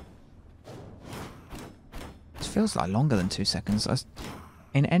seconds. It feels like longer than 2 seconds.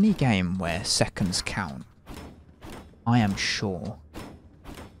 In any game where seconds count, I am sure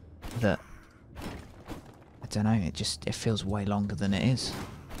that, I don't know, it feels way longer than it is.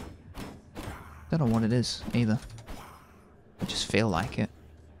 Don't know what it is either. I just feel like it.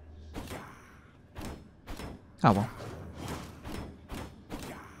 Oh well.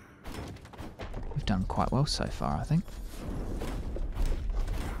 We've done quite well so far, I think.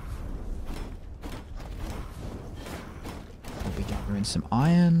 We'll be gathering some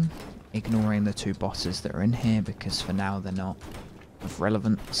iron, ignoring the 2 bosses that are in here because for now they're not of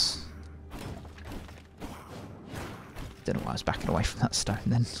relevance. Don't know why I was backing away from that stone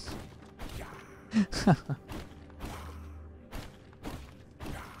then.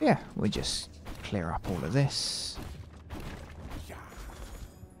 Yeah, we just clear up all of this.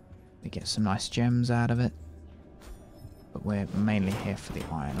 We get some nice gems out of it. But we're mainly here for the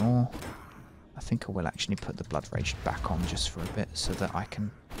iron ore. I think I will actually put the blood rage back on just for a bit so that I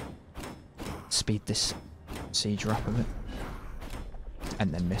can speed this siege up a bit.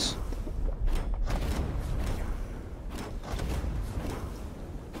 And then miss.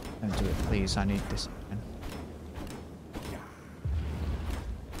 Don't do it, please. I need this again.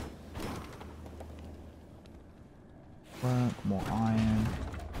 Work, more iron.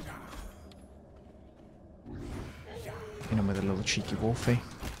 In him with a little cheeky wolfie.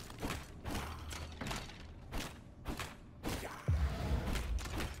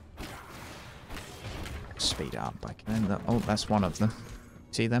 Speed up by killing them. Oh, that's one of them.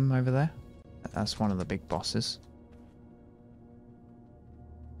 See them over there? That's one of the big bosses.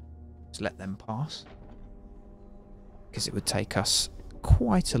 Just let them pass. Because it would take us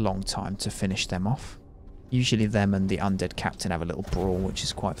quite a long time to finish them off. Usually them and the undead captain have a little brawl, which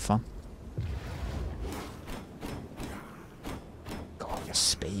is quite fun. God, the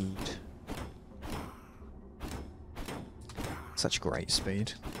speed. Such great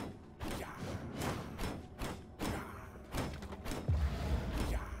speed.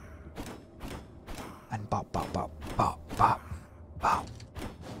 And bop, bop, bop, bop, bop, bop,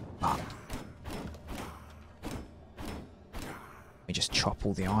 bop. We just chop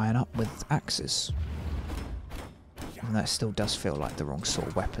all the iron up with axes. And that still does feel like the wrong sort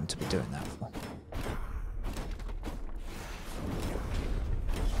of weapon to be doing that for.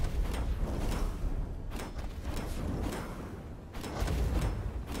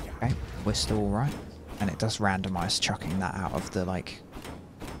 Okay, we're still alright. And it does randomise chucking that out of the, like,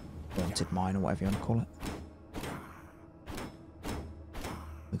 haunted mine or whatever you want to call it.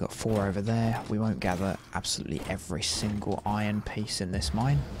 We've got 4 over there. We won't gather absolutely every single iron piece in this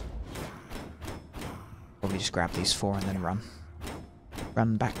mine. Probably just grab these 4 and then run.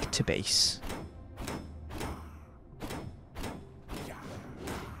 Run back to base.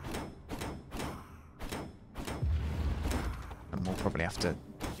 And we'll probably have to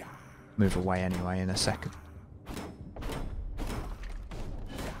move away anyway in a second.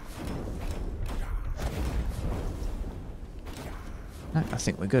 No, I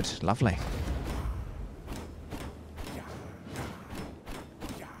think we're good. Lovely.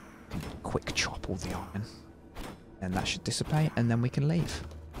 Quick chop all the iron. And that should dissipate, and then we can leave.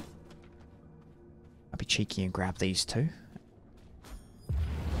 I'll be cheeky and grab these 2.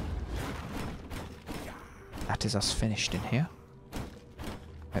 That is us finished in here.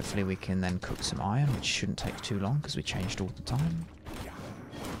 Hopefully we can then cook some iron, which shouldn't take too long because we changed all the time.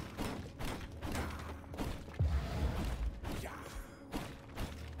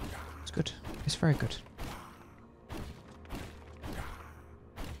 It's good. It's very good.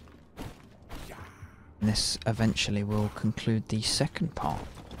 And this eventually will conclude the second part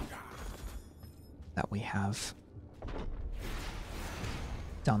that we have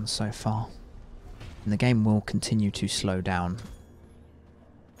done so far. And the game will continue to slow down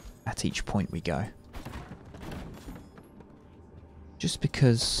at each point we go. Just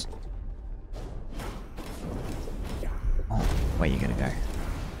because... Oh, where are you going to go?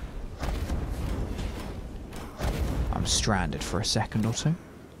 I'm stranded for a second or 2.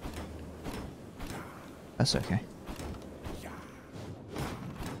 That's okay.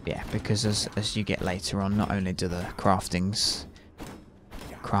 Yeah, because as you get later on, not only do the crafting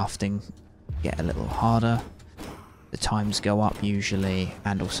get a little harder, the times go up usually,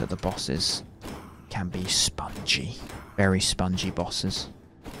 and also the bosses can be spongy. Very spongy bosses.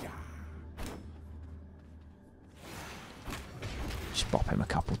 Just bop him a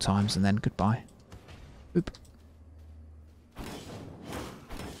couple times and then goodbye. Oop.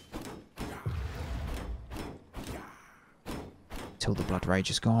 Till the blood rage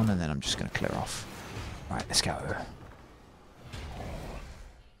is gone, and then I'm just going to clear off. Right, let's go.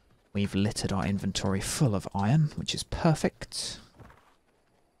 We've littered our inventory full of iron, which is perfect.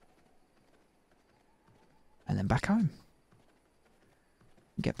 And then back home.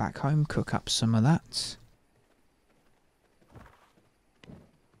 Get back home, cook up some of that.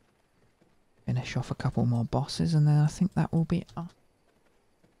 Finish off a couple more bosses, and then I think that will be up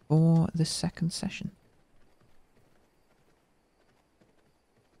for this second session.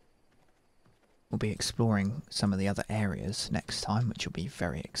 We'll be exploring some of the other areas next time, which will be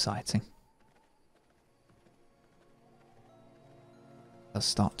very exciting. It'll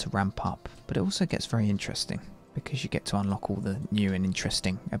start to ramp up, but it also gets very interesting because you get to unlock all the new and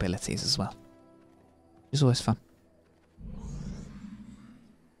interesting abilities as well. It's always fun.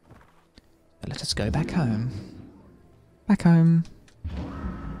 But let us go back home. Back home.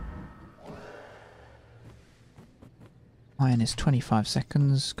 Iron is 25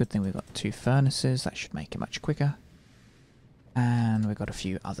 seconds. Good thing we've got 2 furnaces. That should make it much quicker. And we've got a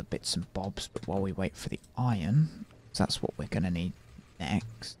few other bits and bobs. But while we wait for the iron, that's what we're going to need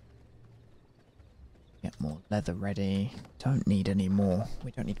next. Get more leather ready. Don't need any more.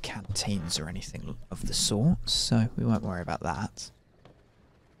 We don't need canteens or anything of the sort, so we won't worry about that.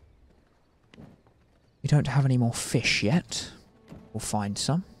 We don't have any more fish yet. We'll find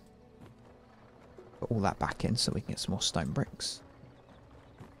some. Put all that back in so we can get some more stone bricks.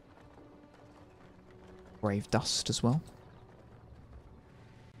 Grave dust as well.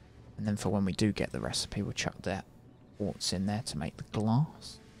 And then for when we do get the recipe, we'll chuck that quartz in there to make the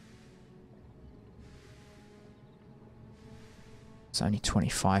glass. It's only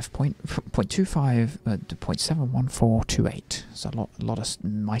 25.25 to 0.71428. So a lot of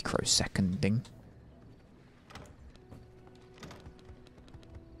microseconding.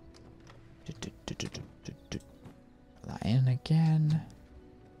 Put that in again.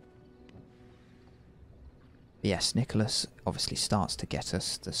 Yes, Nicholas obviously starts to get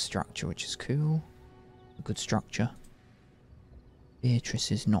us the structure, which is cool. A good structure.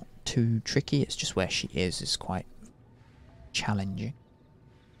 Beatrice is not too tricky, it's just where she is quite challenging.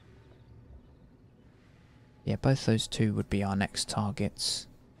 Yeah, both those two would be our next targets.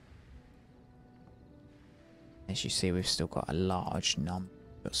 As you see, we've still got a large number.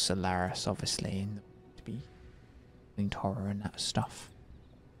 We've got Solaris, obviously, to be winged horror and that stuff.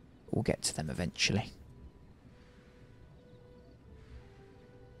 We'll get to them eventually.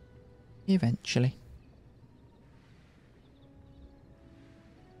 Eventually.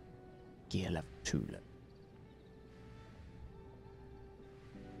 Gear level 2 level.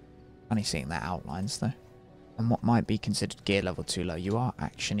 Funny seeing that outlines though. And what might be considered gear level 2 low, you are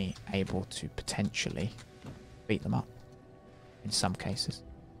actually able to potentially beat them up in some cases.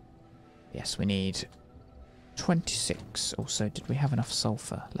 Yes, we need 26. Also, did we have enough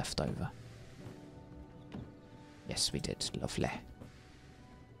sulfur left over? Yes, we did. Lovely.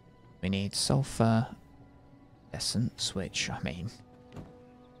 We need sulfur essence, which, I mean,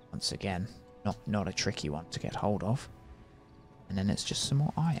 once again, not a tricky one to get hold of. And then it's just some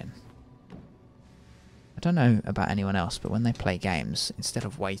more iron. I don't know about anyone else, but when they play games, instead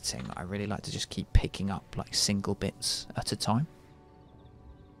of waiting, I really like to just keep picking up like single bits at a time.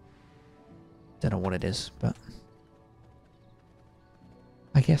 Don't know what it is, but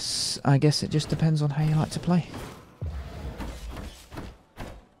I guess it just depends on how you like to play.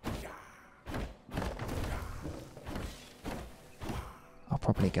 I'll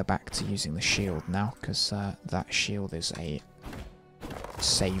probably go back to using the shield now, because that shield is a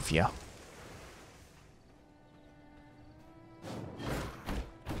saviour.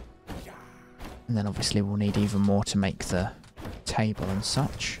 And then obviously we'll need even more to make the table and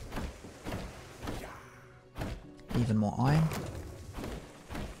such. Even more iron.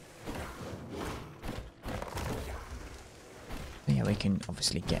 Yeah, we can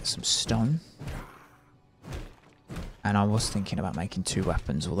obviously get some stone. And I was thinking about making 2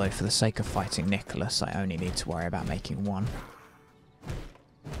 weapons, although for the sake of fighting Nicholas, I only need to worry about making 1.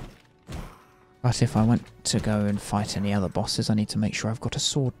 But if I want to go and fight any other bosses, I need to make sure I've got a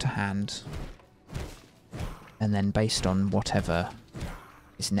sword to hand. And then based on whatever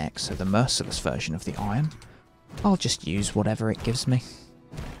is next, so the merciless version of the iron, I'll just use whatever it gives me.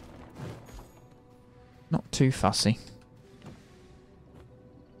 Not too fussy.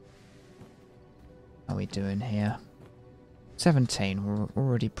 How are we doing here? 17, we're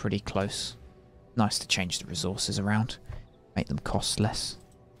already pretty close. Nice to change the resources around. Make them cost less.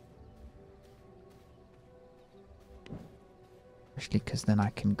 Especially because then I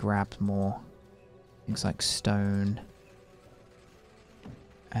can grab more things like stone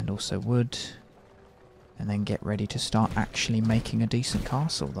and also wood, and then get ready to start actually making a decent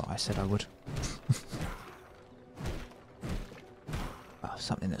castle that I said I would. Oh,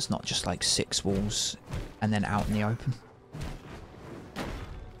 something that's not just like 6 walls and then out in the open.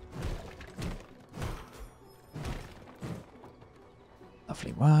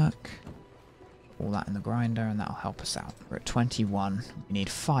 Lovely work. All that in the grinder and that'll help us out. We're at 21. We need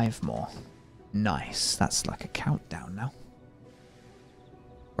 5 more. Nice. That's like a countdown now.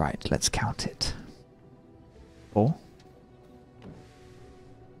 Right, let's count it. 4.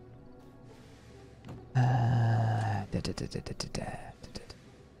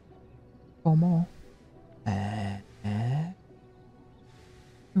 4 more.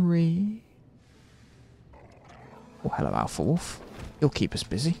 3. Oh, hello, Alpha Wolf. He'll keep us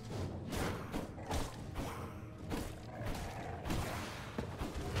busy.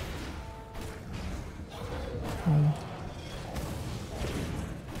 Oh.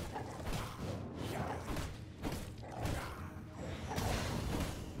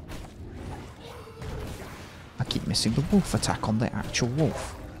 I keep missing the wolf attack on the actual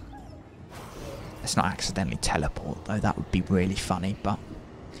wolf. Let's not accidentally teleport though, that would be really funny, but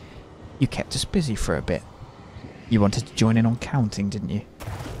you kept us busy for a bit. You wanted to join in on counting, didn't you?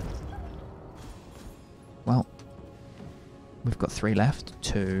 Well, we've got 3 left.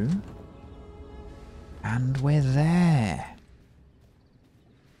 2. And we're there.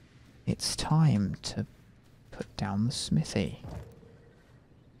 It's time to put down the smithy.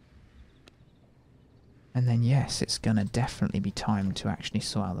 And then yes, it's going to definitely be time to actually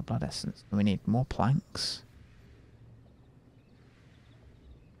sort out the blood essence. We need more planks.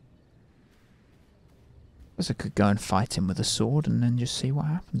 I suppose I could go and fight him with a sword and then just see what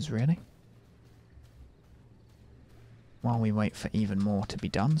happens, really. While we wait for even more to be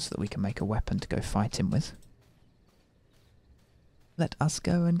done so that we can make a weapon to go fight him with. Let us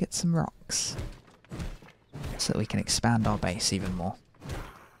go and get some rocks. So that we can expand our base even more.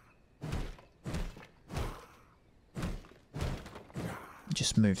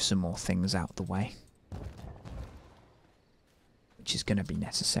 Just move some more things out the way. Which is going to be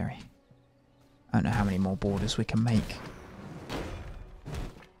necessary. I don't know how many more borders we can make.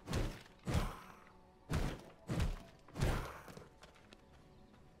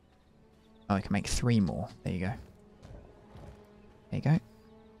 Oh, I can make 3 more. There you go. There you go.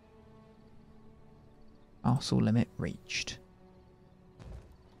 Castle limit reached.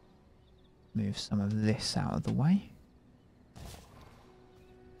 Move some of this out of the way.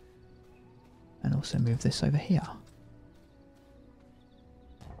 And also move this over here.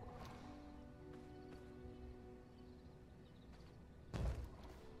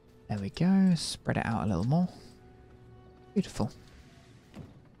 There we go. Spread it out a little more. Beautiful.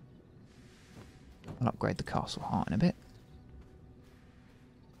 I'll upgrade the castle heart in a bit.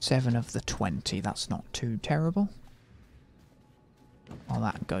 7 of the 20. That's not too terrible. While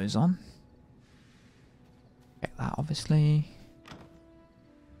that goes on. Get that, obviously.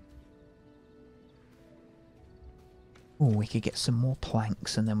 Oh, we could get some more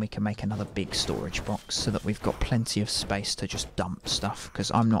planks and then we can make another big storage box so that we've got plenty of space to just dump stuff,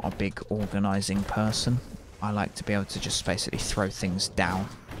 because I'm not a big organising person. I like to be able to just basically throw things down.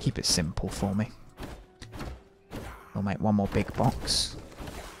 Keep it simple for me. We'll make 1 more big box.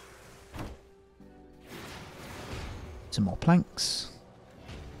 Some more planks.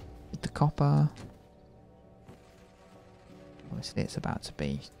 With the copper. Obviously it's about to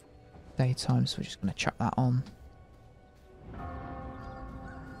be daytime, so we're just going to chuck that on.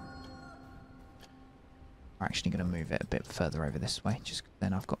 I'm actually going to move it a bit further over this way, just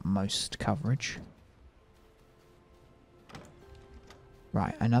then I've got most coverage.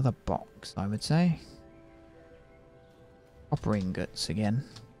 Right, another box, I would say. Copper ingots again.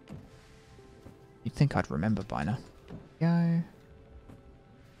 You'd think I'd remember by now. Go.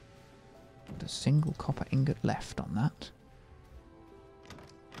 Put a single copper ingot left on that.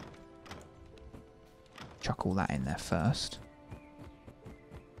 Chuck all that in there first.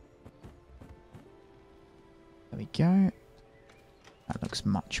 There we go. That looks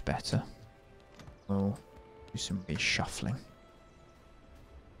much better. We'll do some reshuffling.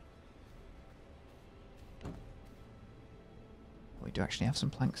 We do actually have some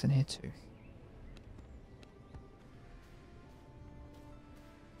planks in here too.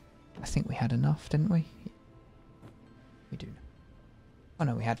 I think we had enough, didn't we? We do. Oh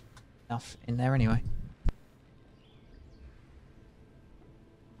no, we had enough in there anyway.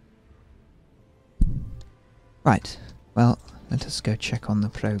 Right, well, let us go check on the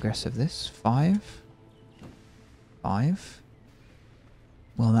progress of this. 5. 5.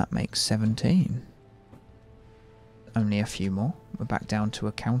 Well, that makes 17. Only a few more. We're back down to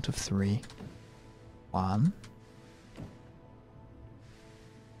a count of 3. 1.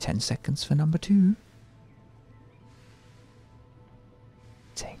 10 seconds for number 2.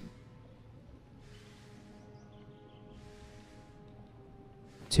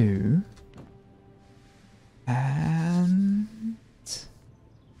 2. And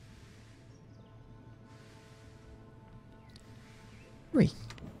 3.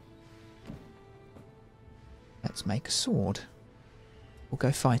 Let's make a sword. We'll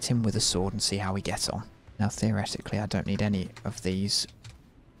go fight him with a sword and see how we get on. Now theoretically I don't need any of these,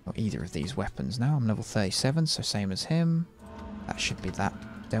 or either of these weapons now. I'm level 37, so same as him. That should be that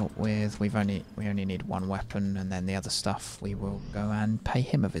dealt with. We only need one weapon, and then the other stuff we will go and pay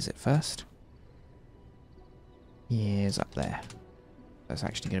him a visit first. He is up there. So it's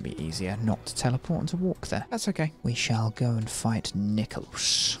actually going to be easier not to teleport and to walk there. That's okay. We shall go and fight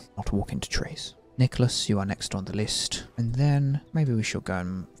Nicholas. Not walk into trees. Nicholas, you are next on the list. And then maybe we shall go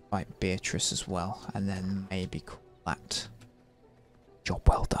and fight Beatrice as well. And then maybe call that job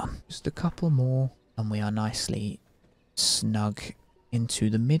well done. Just a couple more. And we are nicely snug into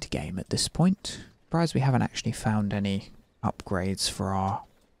the mid-game at this point. Surprised we haven't actually found any upgrades for our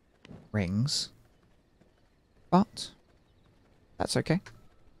rings. But that's okay.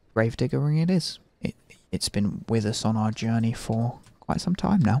 Gravedigger ring it is. It's been with us on our journey for quite some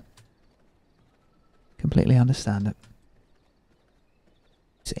time now. Completely understand it.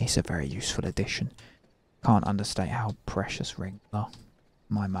 It's a very useful addition. Can't understate how precious rings are.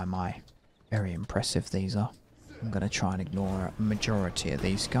 My. Very impressive these are. I'm going to try and ignore a majority of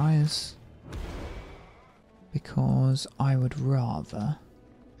these guys. Because I would rather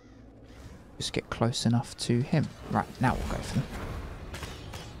just get close enough to him. Right, now we'll go for them.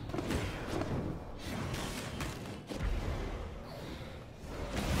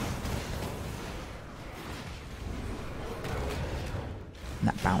 And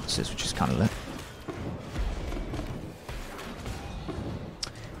that bounces, which is kind of lit.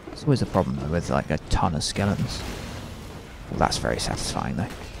 It's always a problem though with like a ton of skeletons. Well, that's very satisfying though.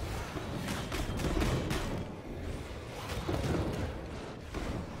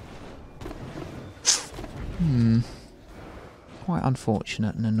 Quite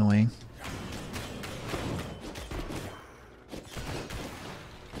unfortunate and annoying.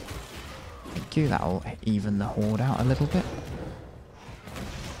 Thank you, that'll even the horde out a little bit.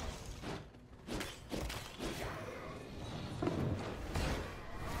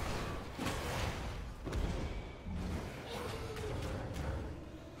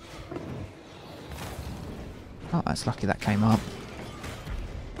 Oh, that's lucky that came up.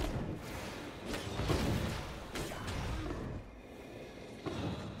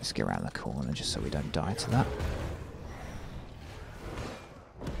 Let's get around the corner just so we don't die to that.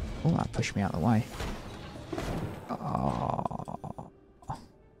 Oh, that pushed me out of the way. Oh.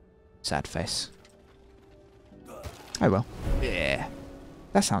 Sad face. Oh well. Yeah.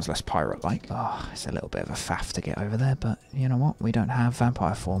 That sounds less pirate-like. Oh, it's a little bit of a faff to get over there, but you know what? We don't have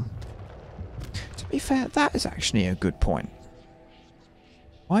vampire form. To be fair, that is actually a good point.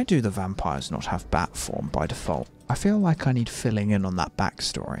 Why do the vampires not have bat form by default? I feel like I need filling in on that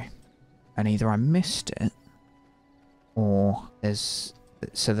backstory. And either I missed it, or there's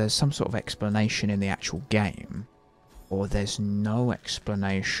some sort of explanation in the actual game, or there's no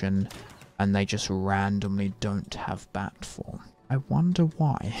explanation and they just randomly don't have bat form. I wonder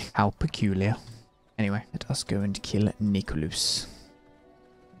why. How peculiar. Anyway, let us go and kill Nicholas.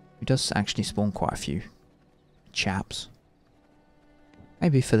 Who does actually spawn quite a few chaps.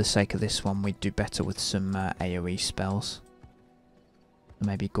 Maybe for the sake of this one we'd do better with some AoE spells.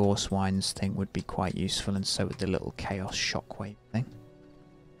 Maybe Gorswine's thing would be quite useful, and so would the little Chaos Shockwave thing.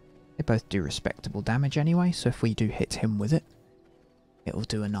 They both do respectable damage anyway, so if we do hit him with it, it'll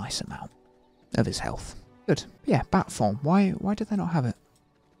do a nice amount of his health. Good. But yeah, bat form. Why do they not have it?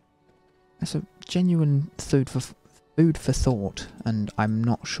 That's a genuine food for thought, and I'm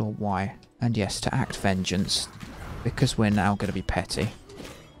not sure why. And yes, to act vengeance, because we're now going to be petty.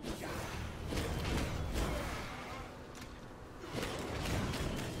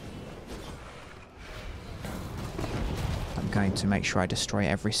 I'm going to make sure I destroy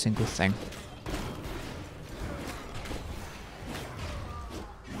every single thing.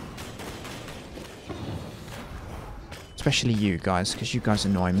 Especially you guys, because you guys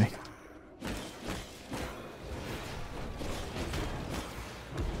annoy me.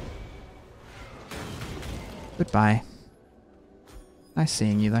 Goodbye. Nice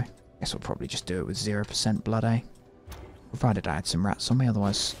seeing you, though. Guess we'll probably just do it with 0% blood, eh? Provided I had some rats on me,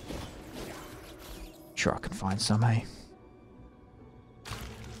 otherwise... Sure I can find some, eh?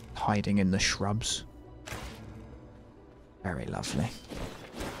 Hiding in the shrubs. Very lovely.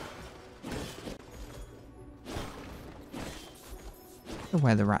 I wonder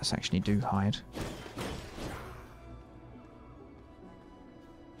where the rats actually do hide.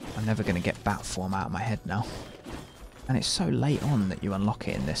 I'm never going to get bat form out of my head now. And it's so late on that you unlock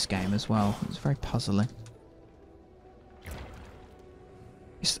it in this game as well. It's very puzzling.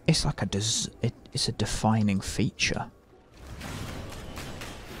 It's like it's a defining feature.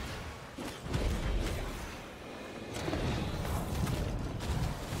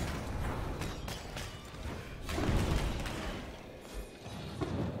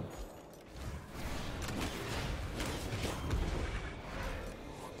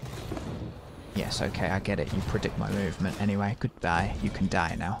 Yes, okay, I get it. You predict my movement. Anyway, goodbye. You can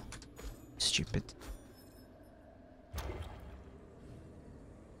die now. Stupid.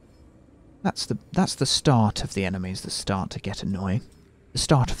 That's the start of the enemies that start to get annoying. The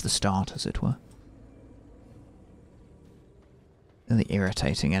start of the start, as it were. They're the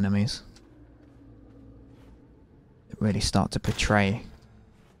irritating enemies. That really start to portray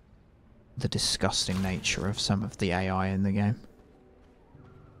the disgusting nature of some of the AI in the game.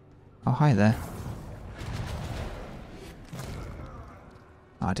 Oh, hi there.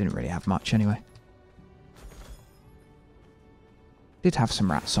 Oh, I didn't really have much anyway. Did have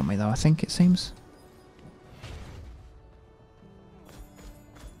some rats on me though, I think it seems.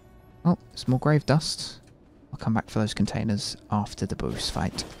 Oh, there's more grave dust. I'll come back for those containers after the boss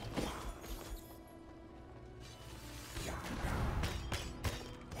fight.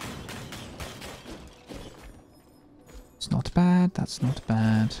 It's not bad, that's not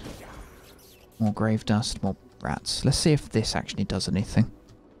bad. More grave dust, more rats. Let's see if this actually does anything.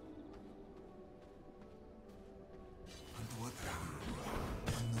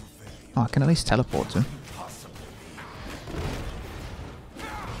 Oh, I can at least teleport to him.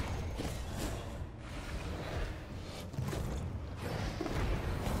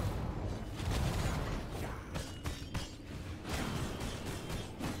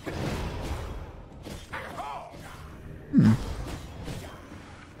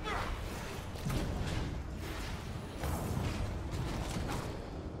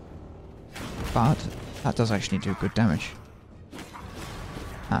 But that does actually do good damage.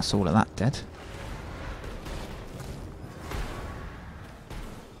 That's all of that dead.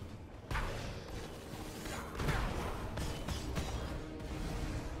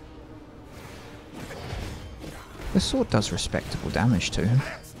 The sword does respectable damage to him.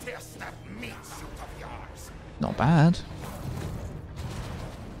 Not bad.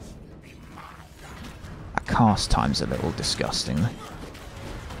 That cast time's a little disgusting though.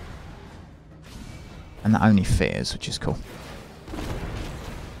 And that only fears, which is cool.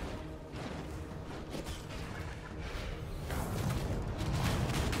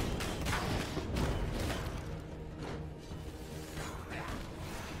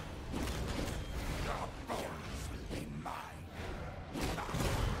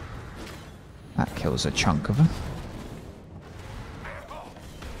 That kills a chunk of them.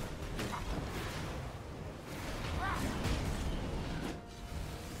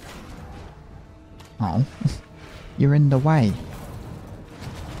 Oh, you're in the way.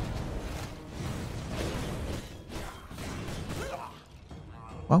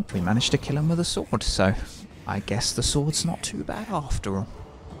 Well, we managed to kill him with a sword, so I guess the sword's not too bad after all.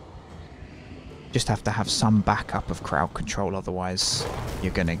 Just have to have some backup of crowd control, otherwise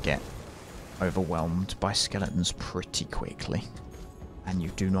you're gonna get overwhelmed by skeletons pretty quickly. And you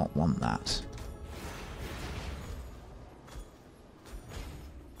do not want that.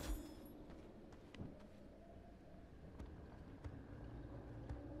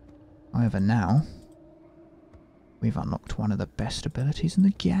 However, now we've unlocked one of the best abilities in the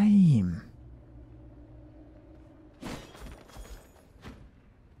game.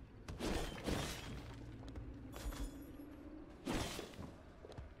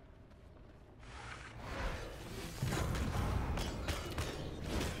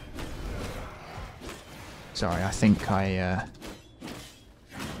 Sorry, I think I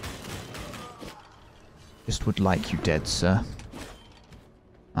just would like you dead, sir.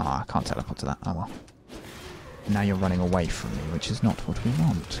 Oh, I can't teleport to that. Oh well. Now you're running away from me, which is not what we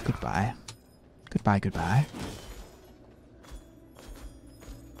want. Goodbye. Goodbye, goodbye.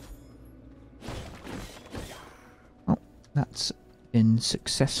 Oh, that's been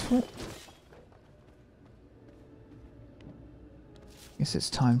successful. Guess guess it's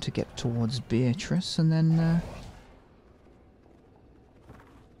time to get towards Beatrice, and then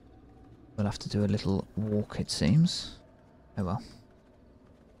we'll have to do a little walk, it seems. Oh well.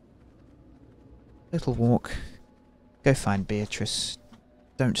 Little walk. Go find Beatrice.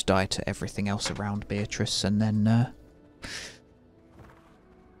 Don't die to everything else around Beatrice, and then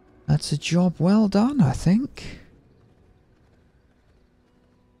that's a job well done, I think.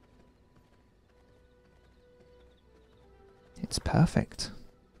 It's perfect.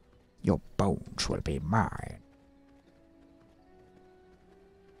 Your bones will be mine.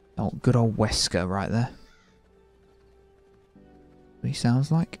 Oh, good old Wesker right there. What he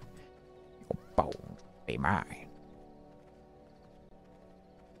sounds like. Your bones will be mine.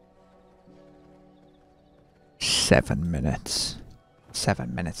 7 minutes.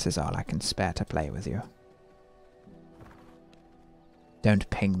 7 minutes is all I can spare to play with you. Don't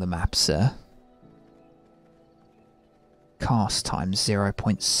ping the map, sir. Cast time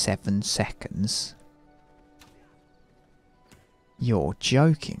 0.7 seconds. You're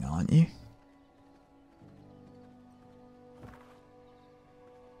joking, aren't you?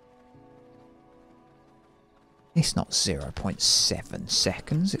 It's not 0.7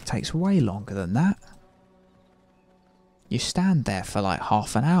 seconds, it takes way longer than that. You stand there for like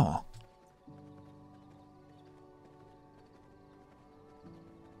half an hour.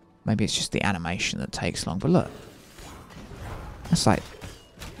 Maybe it's just the animation that takes long, but look. That's like...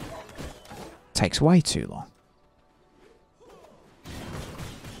 takes way too long.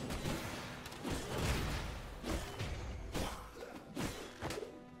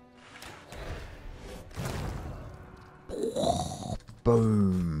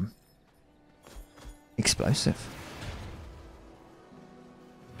 Boom. Explosive.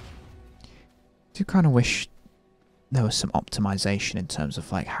 I do kind of wish there was some optimization in terms of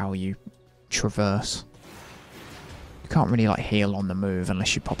like how you traverse. You can't really like heal on the move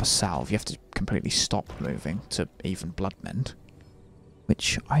unless you pop a salve. You have to completely stop moving to even blood mend.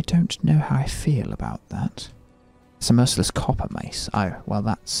 Which I don't know how I feel about that. It's a merciless copper mace. Oh, well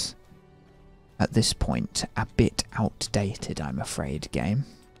that's at this point a bit outdated, I'm afraid, game.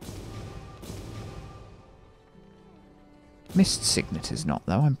 Mist Signet is not,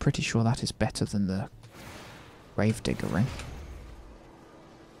 though. I'm pretty sure that is better than the Gravedigger ring.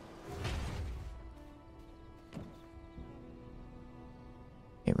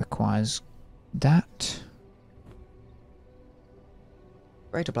 It requires that.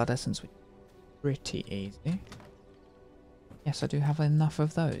 Greater Blood Essence, pretty easy. Yes, I do have enough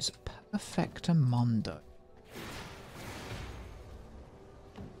of those. Perfectamundo.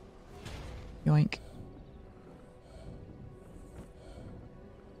 Yoink.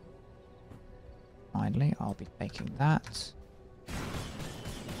 Finally, I'll be taking that.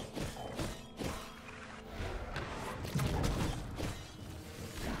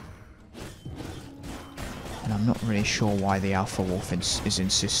 And I'm not really sure why the Alpha Wolf is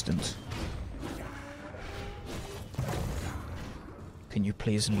insistent. Can you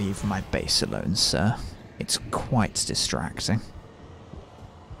please leave my base alone, sir? It's quite distracting.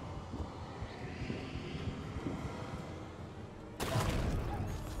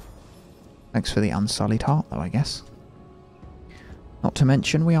 Thanks for the unsullied heart, though, I guess. Not to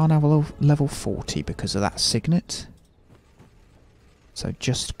mention, we are now level 40 because of that signet. So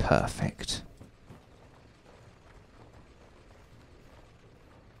just perfect.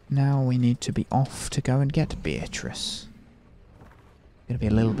 Now we need to be off to go and get Beatrice. Gonna be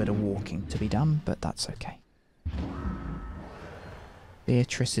a little bit of walking to be done, but that's okay.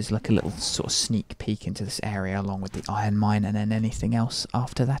 Beatrice is like a little sort of sneak peek into this area along with the iron mine, and then anything else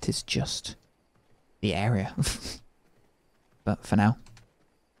after that is just the area. But for now,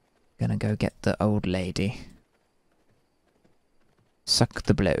 gonna go get the old lady, suck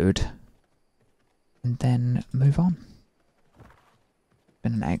the blood, and then move on.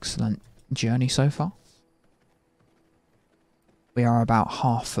 Been an excellent journey so far. We are about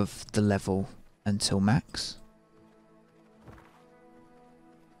half of the level until max.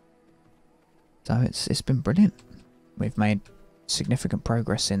 So it's been brilliant. We've made significant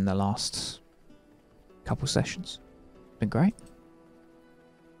progress in the last couple sessions. Been great.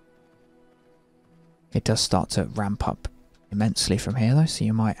 It does start to ramp up immensely from here though, so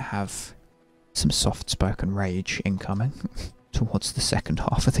you might have some soft-spoken rage incoming towards the second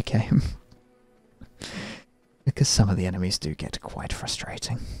half of the game. Because some of the enemies do get quite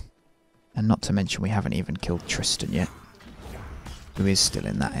frustrating. And not to mention we haven't even killed Tristan yet, who is still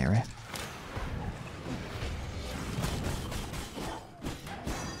in that area.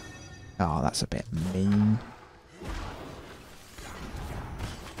 Oh, that's a bit mean. I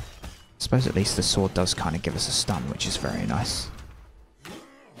suppose at least the sword does kind of give us a stun, which is very nice.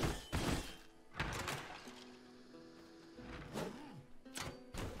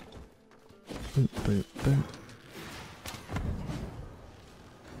 Boop, boop, boop.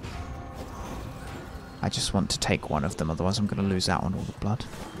 I just want to take one of them, otherwise I'm going to lose out on all the blood.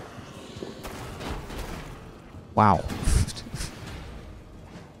 Wow.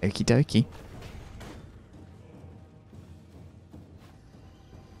 Okie dokie.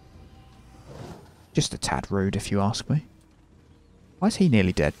 Just a tad rude, if you ask me. Why is he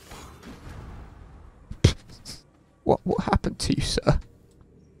nearly dead? What happened to you, sir?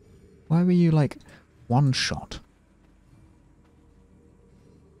 Why were you, like, one shot?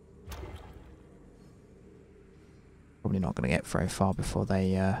 Probably not going to get very far before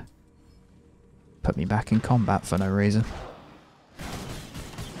they put me back in combat for no reason.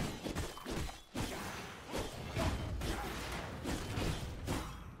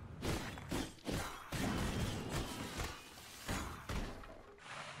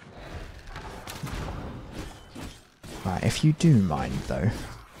 Right, if you do mind, though.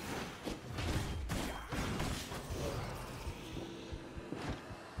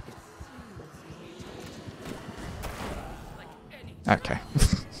 Okay.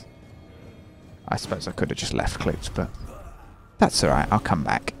 I suppose I could have just left-clicked, but that's alright. I'll come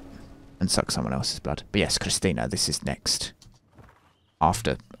back and suck someone else's blood. But yes, Christina, this is next.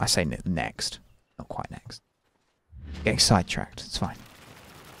 After, I say next. Not quite next. Getting sidetracked, it's fine.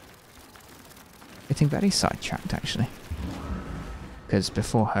 Getting very sidetracked, actually. Because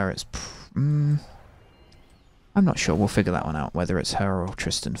before her, it's... I'm not sure. We'll figure that one out, whether it's her or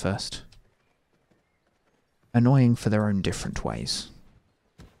Tristan first. Annoying for their own different ways.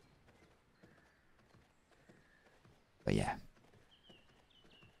 But yeah.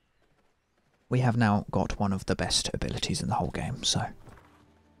 We have now got one of the best abilities in the whole game, so...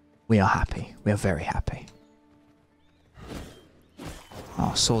 we are happy. We are very happy.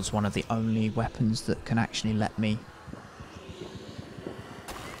 Our sword's one of the only weapons that can actually let me...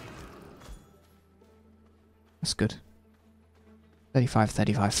 That's good. 35,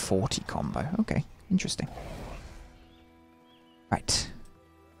 35, 40 combo. Okay, interesting. Right.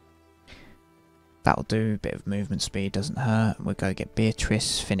 That'll do. Bit of movement speed doesn't hurt. We'll go get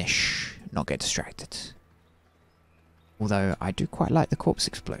Beatrice, finish, not get distracted. Although I do quite like the corpse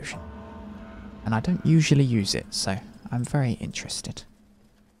explosion. And I don't usually use it, so I'm very interested.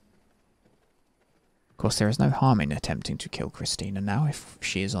 Of course, there is no harm in attempting to kill Christina now if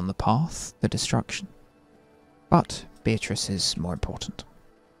she is on the path, the destruction. But Beatrice is more important.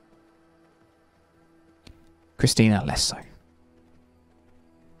 Christina less so.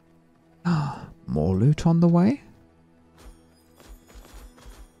 Ah, more loot on the way?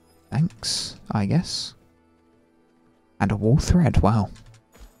 Thanks, I guess. And a wool thread, wow.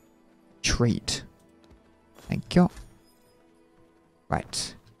 Treat. Thank you.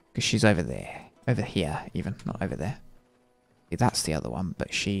 Right, because she's over there. Over here, even, not over there. See, that's the other one,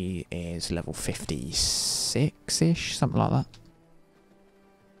 but she is level 56-ish, something like that.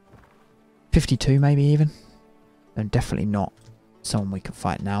 52 maybe even. And definitely not someone we can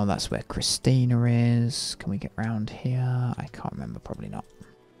fight now. That's where Christina is. Can we get round here? I can't remember, probably not.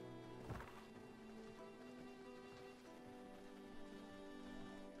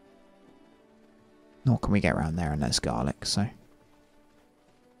 Nor can we get around there, and there's garlic, so...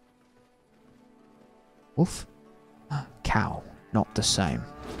 Wolf? Cow. Not the same.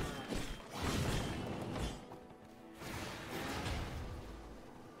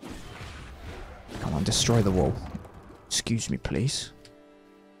 Come on, destroy the wall. Excuse me, please.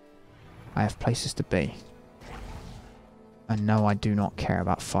 I have places to be. And no, I do not care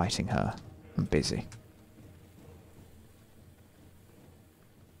about fighting her. I'm busy.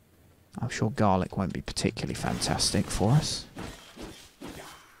 I'm sure garlic won't be particularly fantastic for us.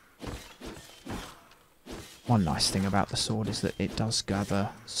 One nice thing about the sword is that it does gather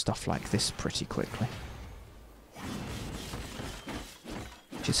stuff like this pretty quickly.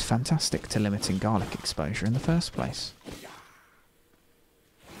 Which is fantastic to limiting garlic exposure in the first place.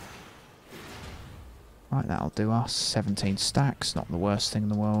 Right, that'll do us. 17 stacks, not the worst thing in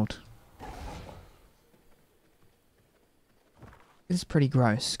the world. This is pretty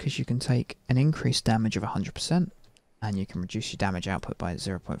gross, because you can take an increased damage of 100%, and you can reduce your damage output by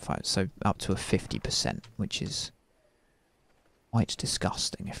 0.5, so up to a 50%, which is quite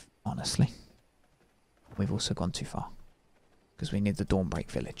disgusting, if honestly. We've also gone too far, because we need the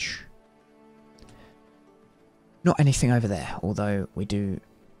Dawnbreak village. Not anything over there, although we do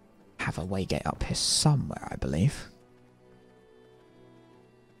have a waygate up here somewhere, I believe.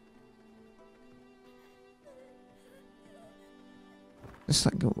 It's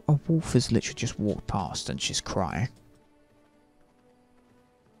like a wolf has literally just walked past and she's crying.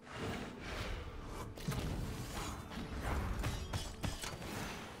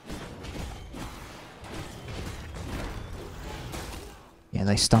 Yeah,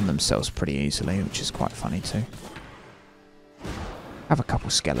 they stun themselves pretty easily, which is quite funny too. Have a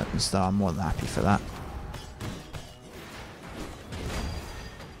couple skeletons though, I'm more than happy for that.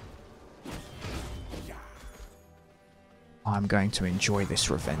 I'm going to enjoy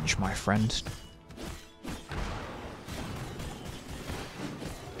this revenge, my friend.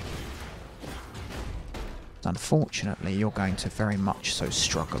 Unfortunately, you're going to very much so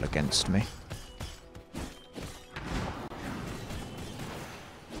struggle against me.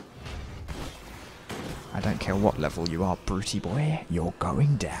 I don't care what level you are, Brutey boy, you're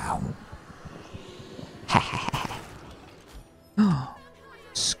going down. Ha ha ha.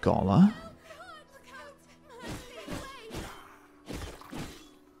 Scholar.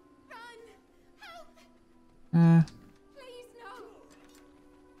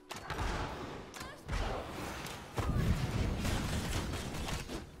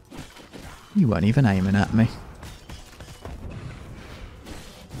 You weren't even aiming at me.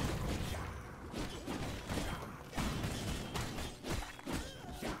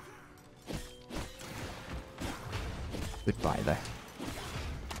 Goodbye, though.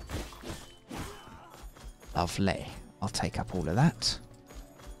 Lovely. I'll take up all of that.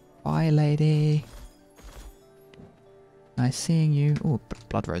 Bye, lady. Nice seeing you. Oh,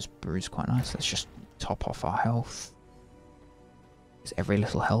 blood rose brew is quite nice. Let's just top off our health. Because every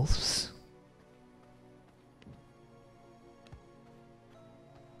little helps.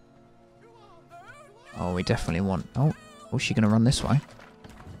 Oh, we definitely want... Oh, was she going to run this way?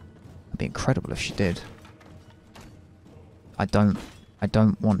 That'd be incredible if she did. I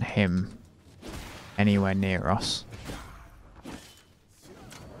don't want him anywhere near us.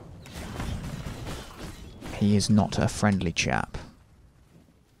 He is not a friendly chap.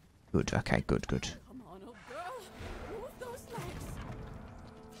 Good, okay, good, good. Come on, old girl. Move those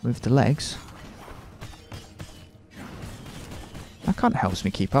legs. Move the legs? That kind of helps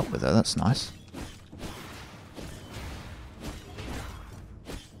me keep up with her, that's nice.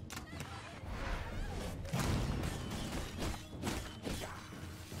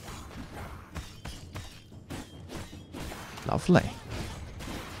 Lovely.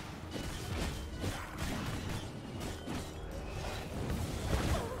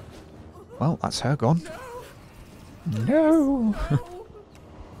 Well, that's her gone. No!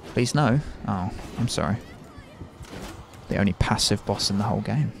 Please no. Oh, I'm sorry. The only passive boss in the whole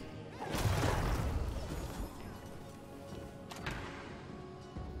game.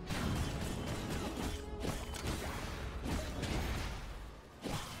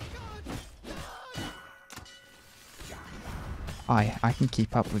 I can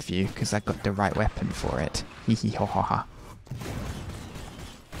keep up with you because I got the right weapon for it. Hee hee ho ha ha.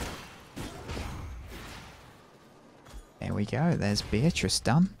 There we go, there's Beatrice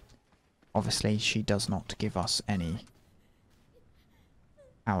done. Obviously she does not give us any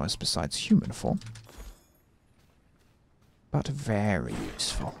powers besides human form. But very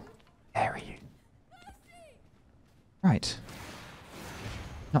useful. Very. Right.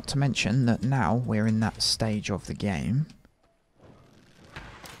 Not to mention that now we're in that stage of the game.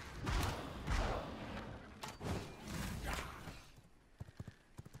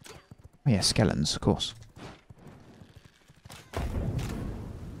 Oh yeah, skeletons, of course.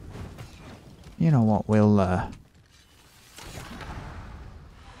 You know what, we'll, wrong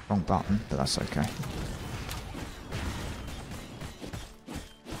button, but that's okay.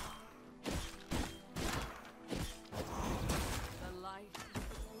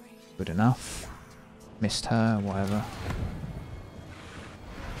 Good enough. Missed her, whatever.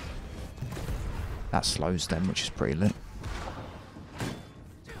 That slows them, which is pretty lit.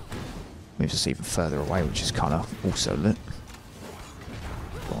 Moves us even further away, which is kind of also lit.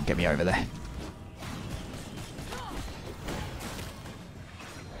 Go on, get me over there.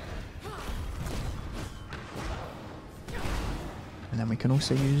 And then we can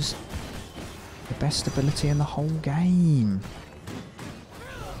also use the best ability in the whole game.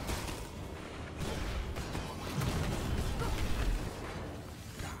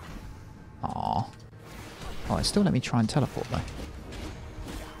 Aww. Oh, it still let me try and teleport though.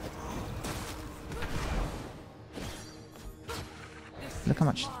 Look how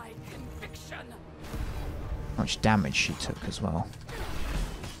much damage she took as well.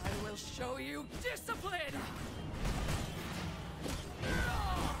 I will show you discipline.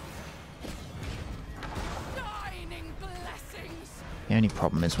 Shining blessings. The only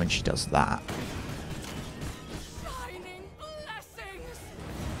problem is when she does that. Shining blessings.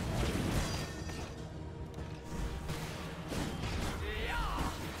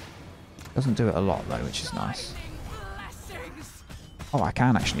 Doesn't do it a lot though, which is nice. Shining blessings. Oh, I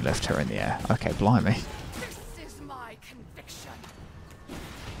can actually lift her in the air. Okay, blimey. This is my conviction.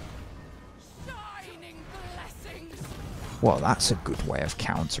 Well, that's a good way of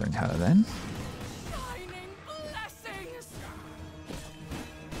countering her then. Shining blessings.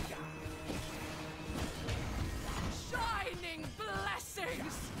 Shining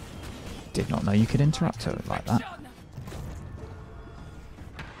blessings. Did not know you could interrupt her like that. Conviction.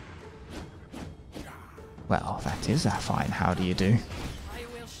 Well, that is a fine how do you do. I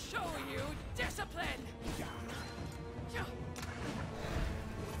will show you discipline.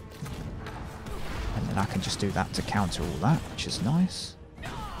 And then I can just do that to counter all that, which is nice.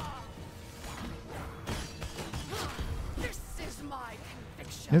 This is my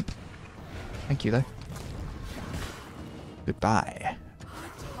conviction. Nope. Thank you, though. Goodbye.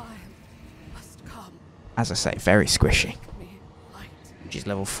 Our time must come. As I say, very squishy. Me light. She's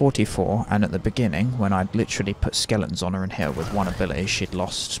level 44, and at the beginning, when I'd literally put skeletons on her and hit her with one ability, she'd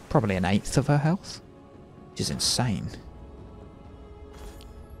lost probably an eighth of her health. Which is insane.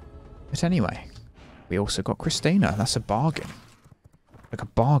 But anyway, we also got Christina. That's a bargain. Like a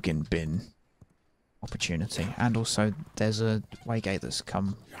bargain bin opportunity. And also, there's a waygate that's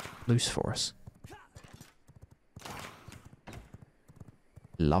come loose for us.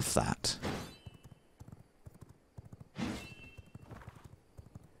 Love that.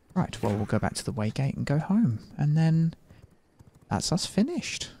 Right, well, we'll go back to the waygate and go home. And then that's us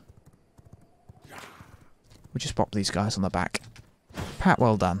finished. We'll just pop these guys on the back. Pat,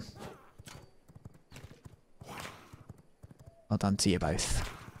 well done. Well done to you both.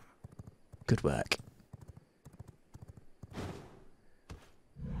 Good work.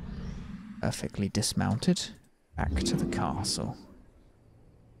 Perfectly dismounted. Back to the castle.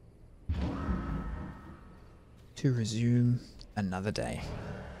 To resume another day.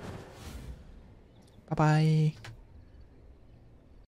 Bye-bye.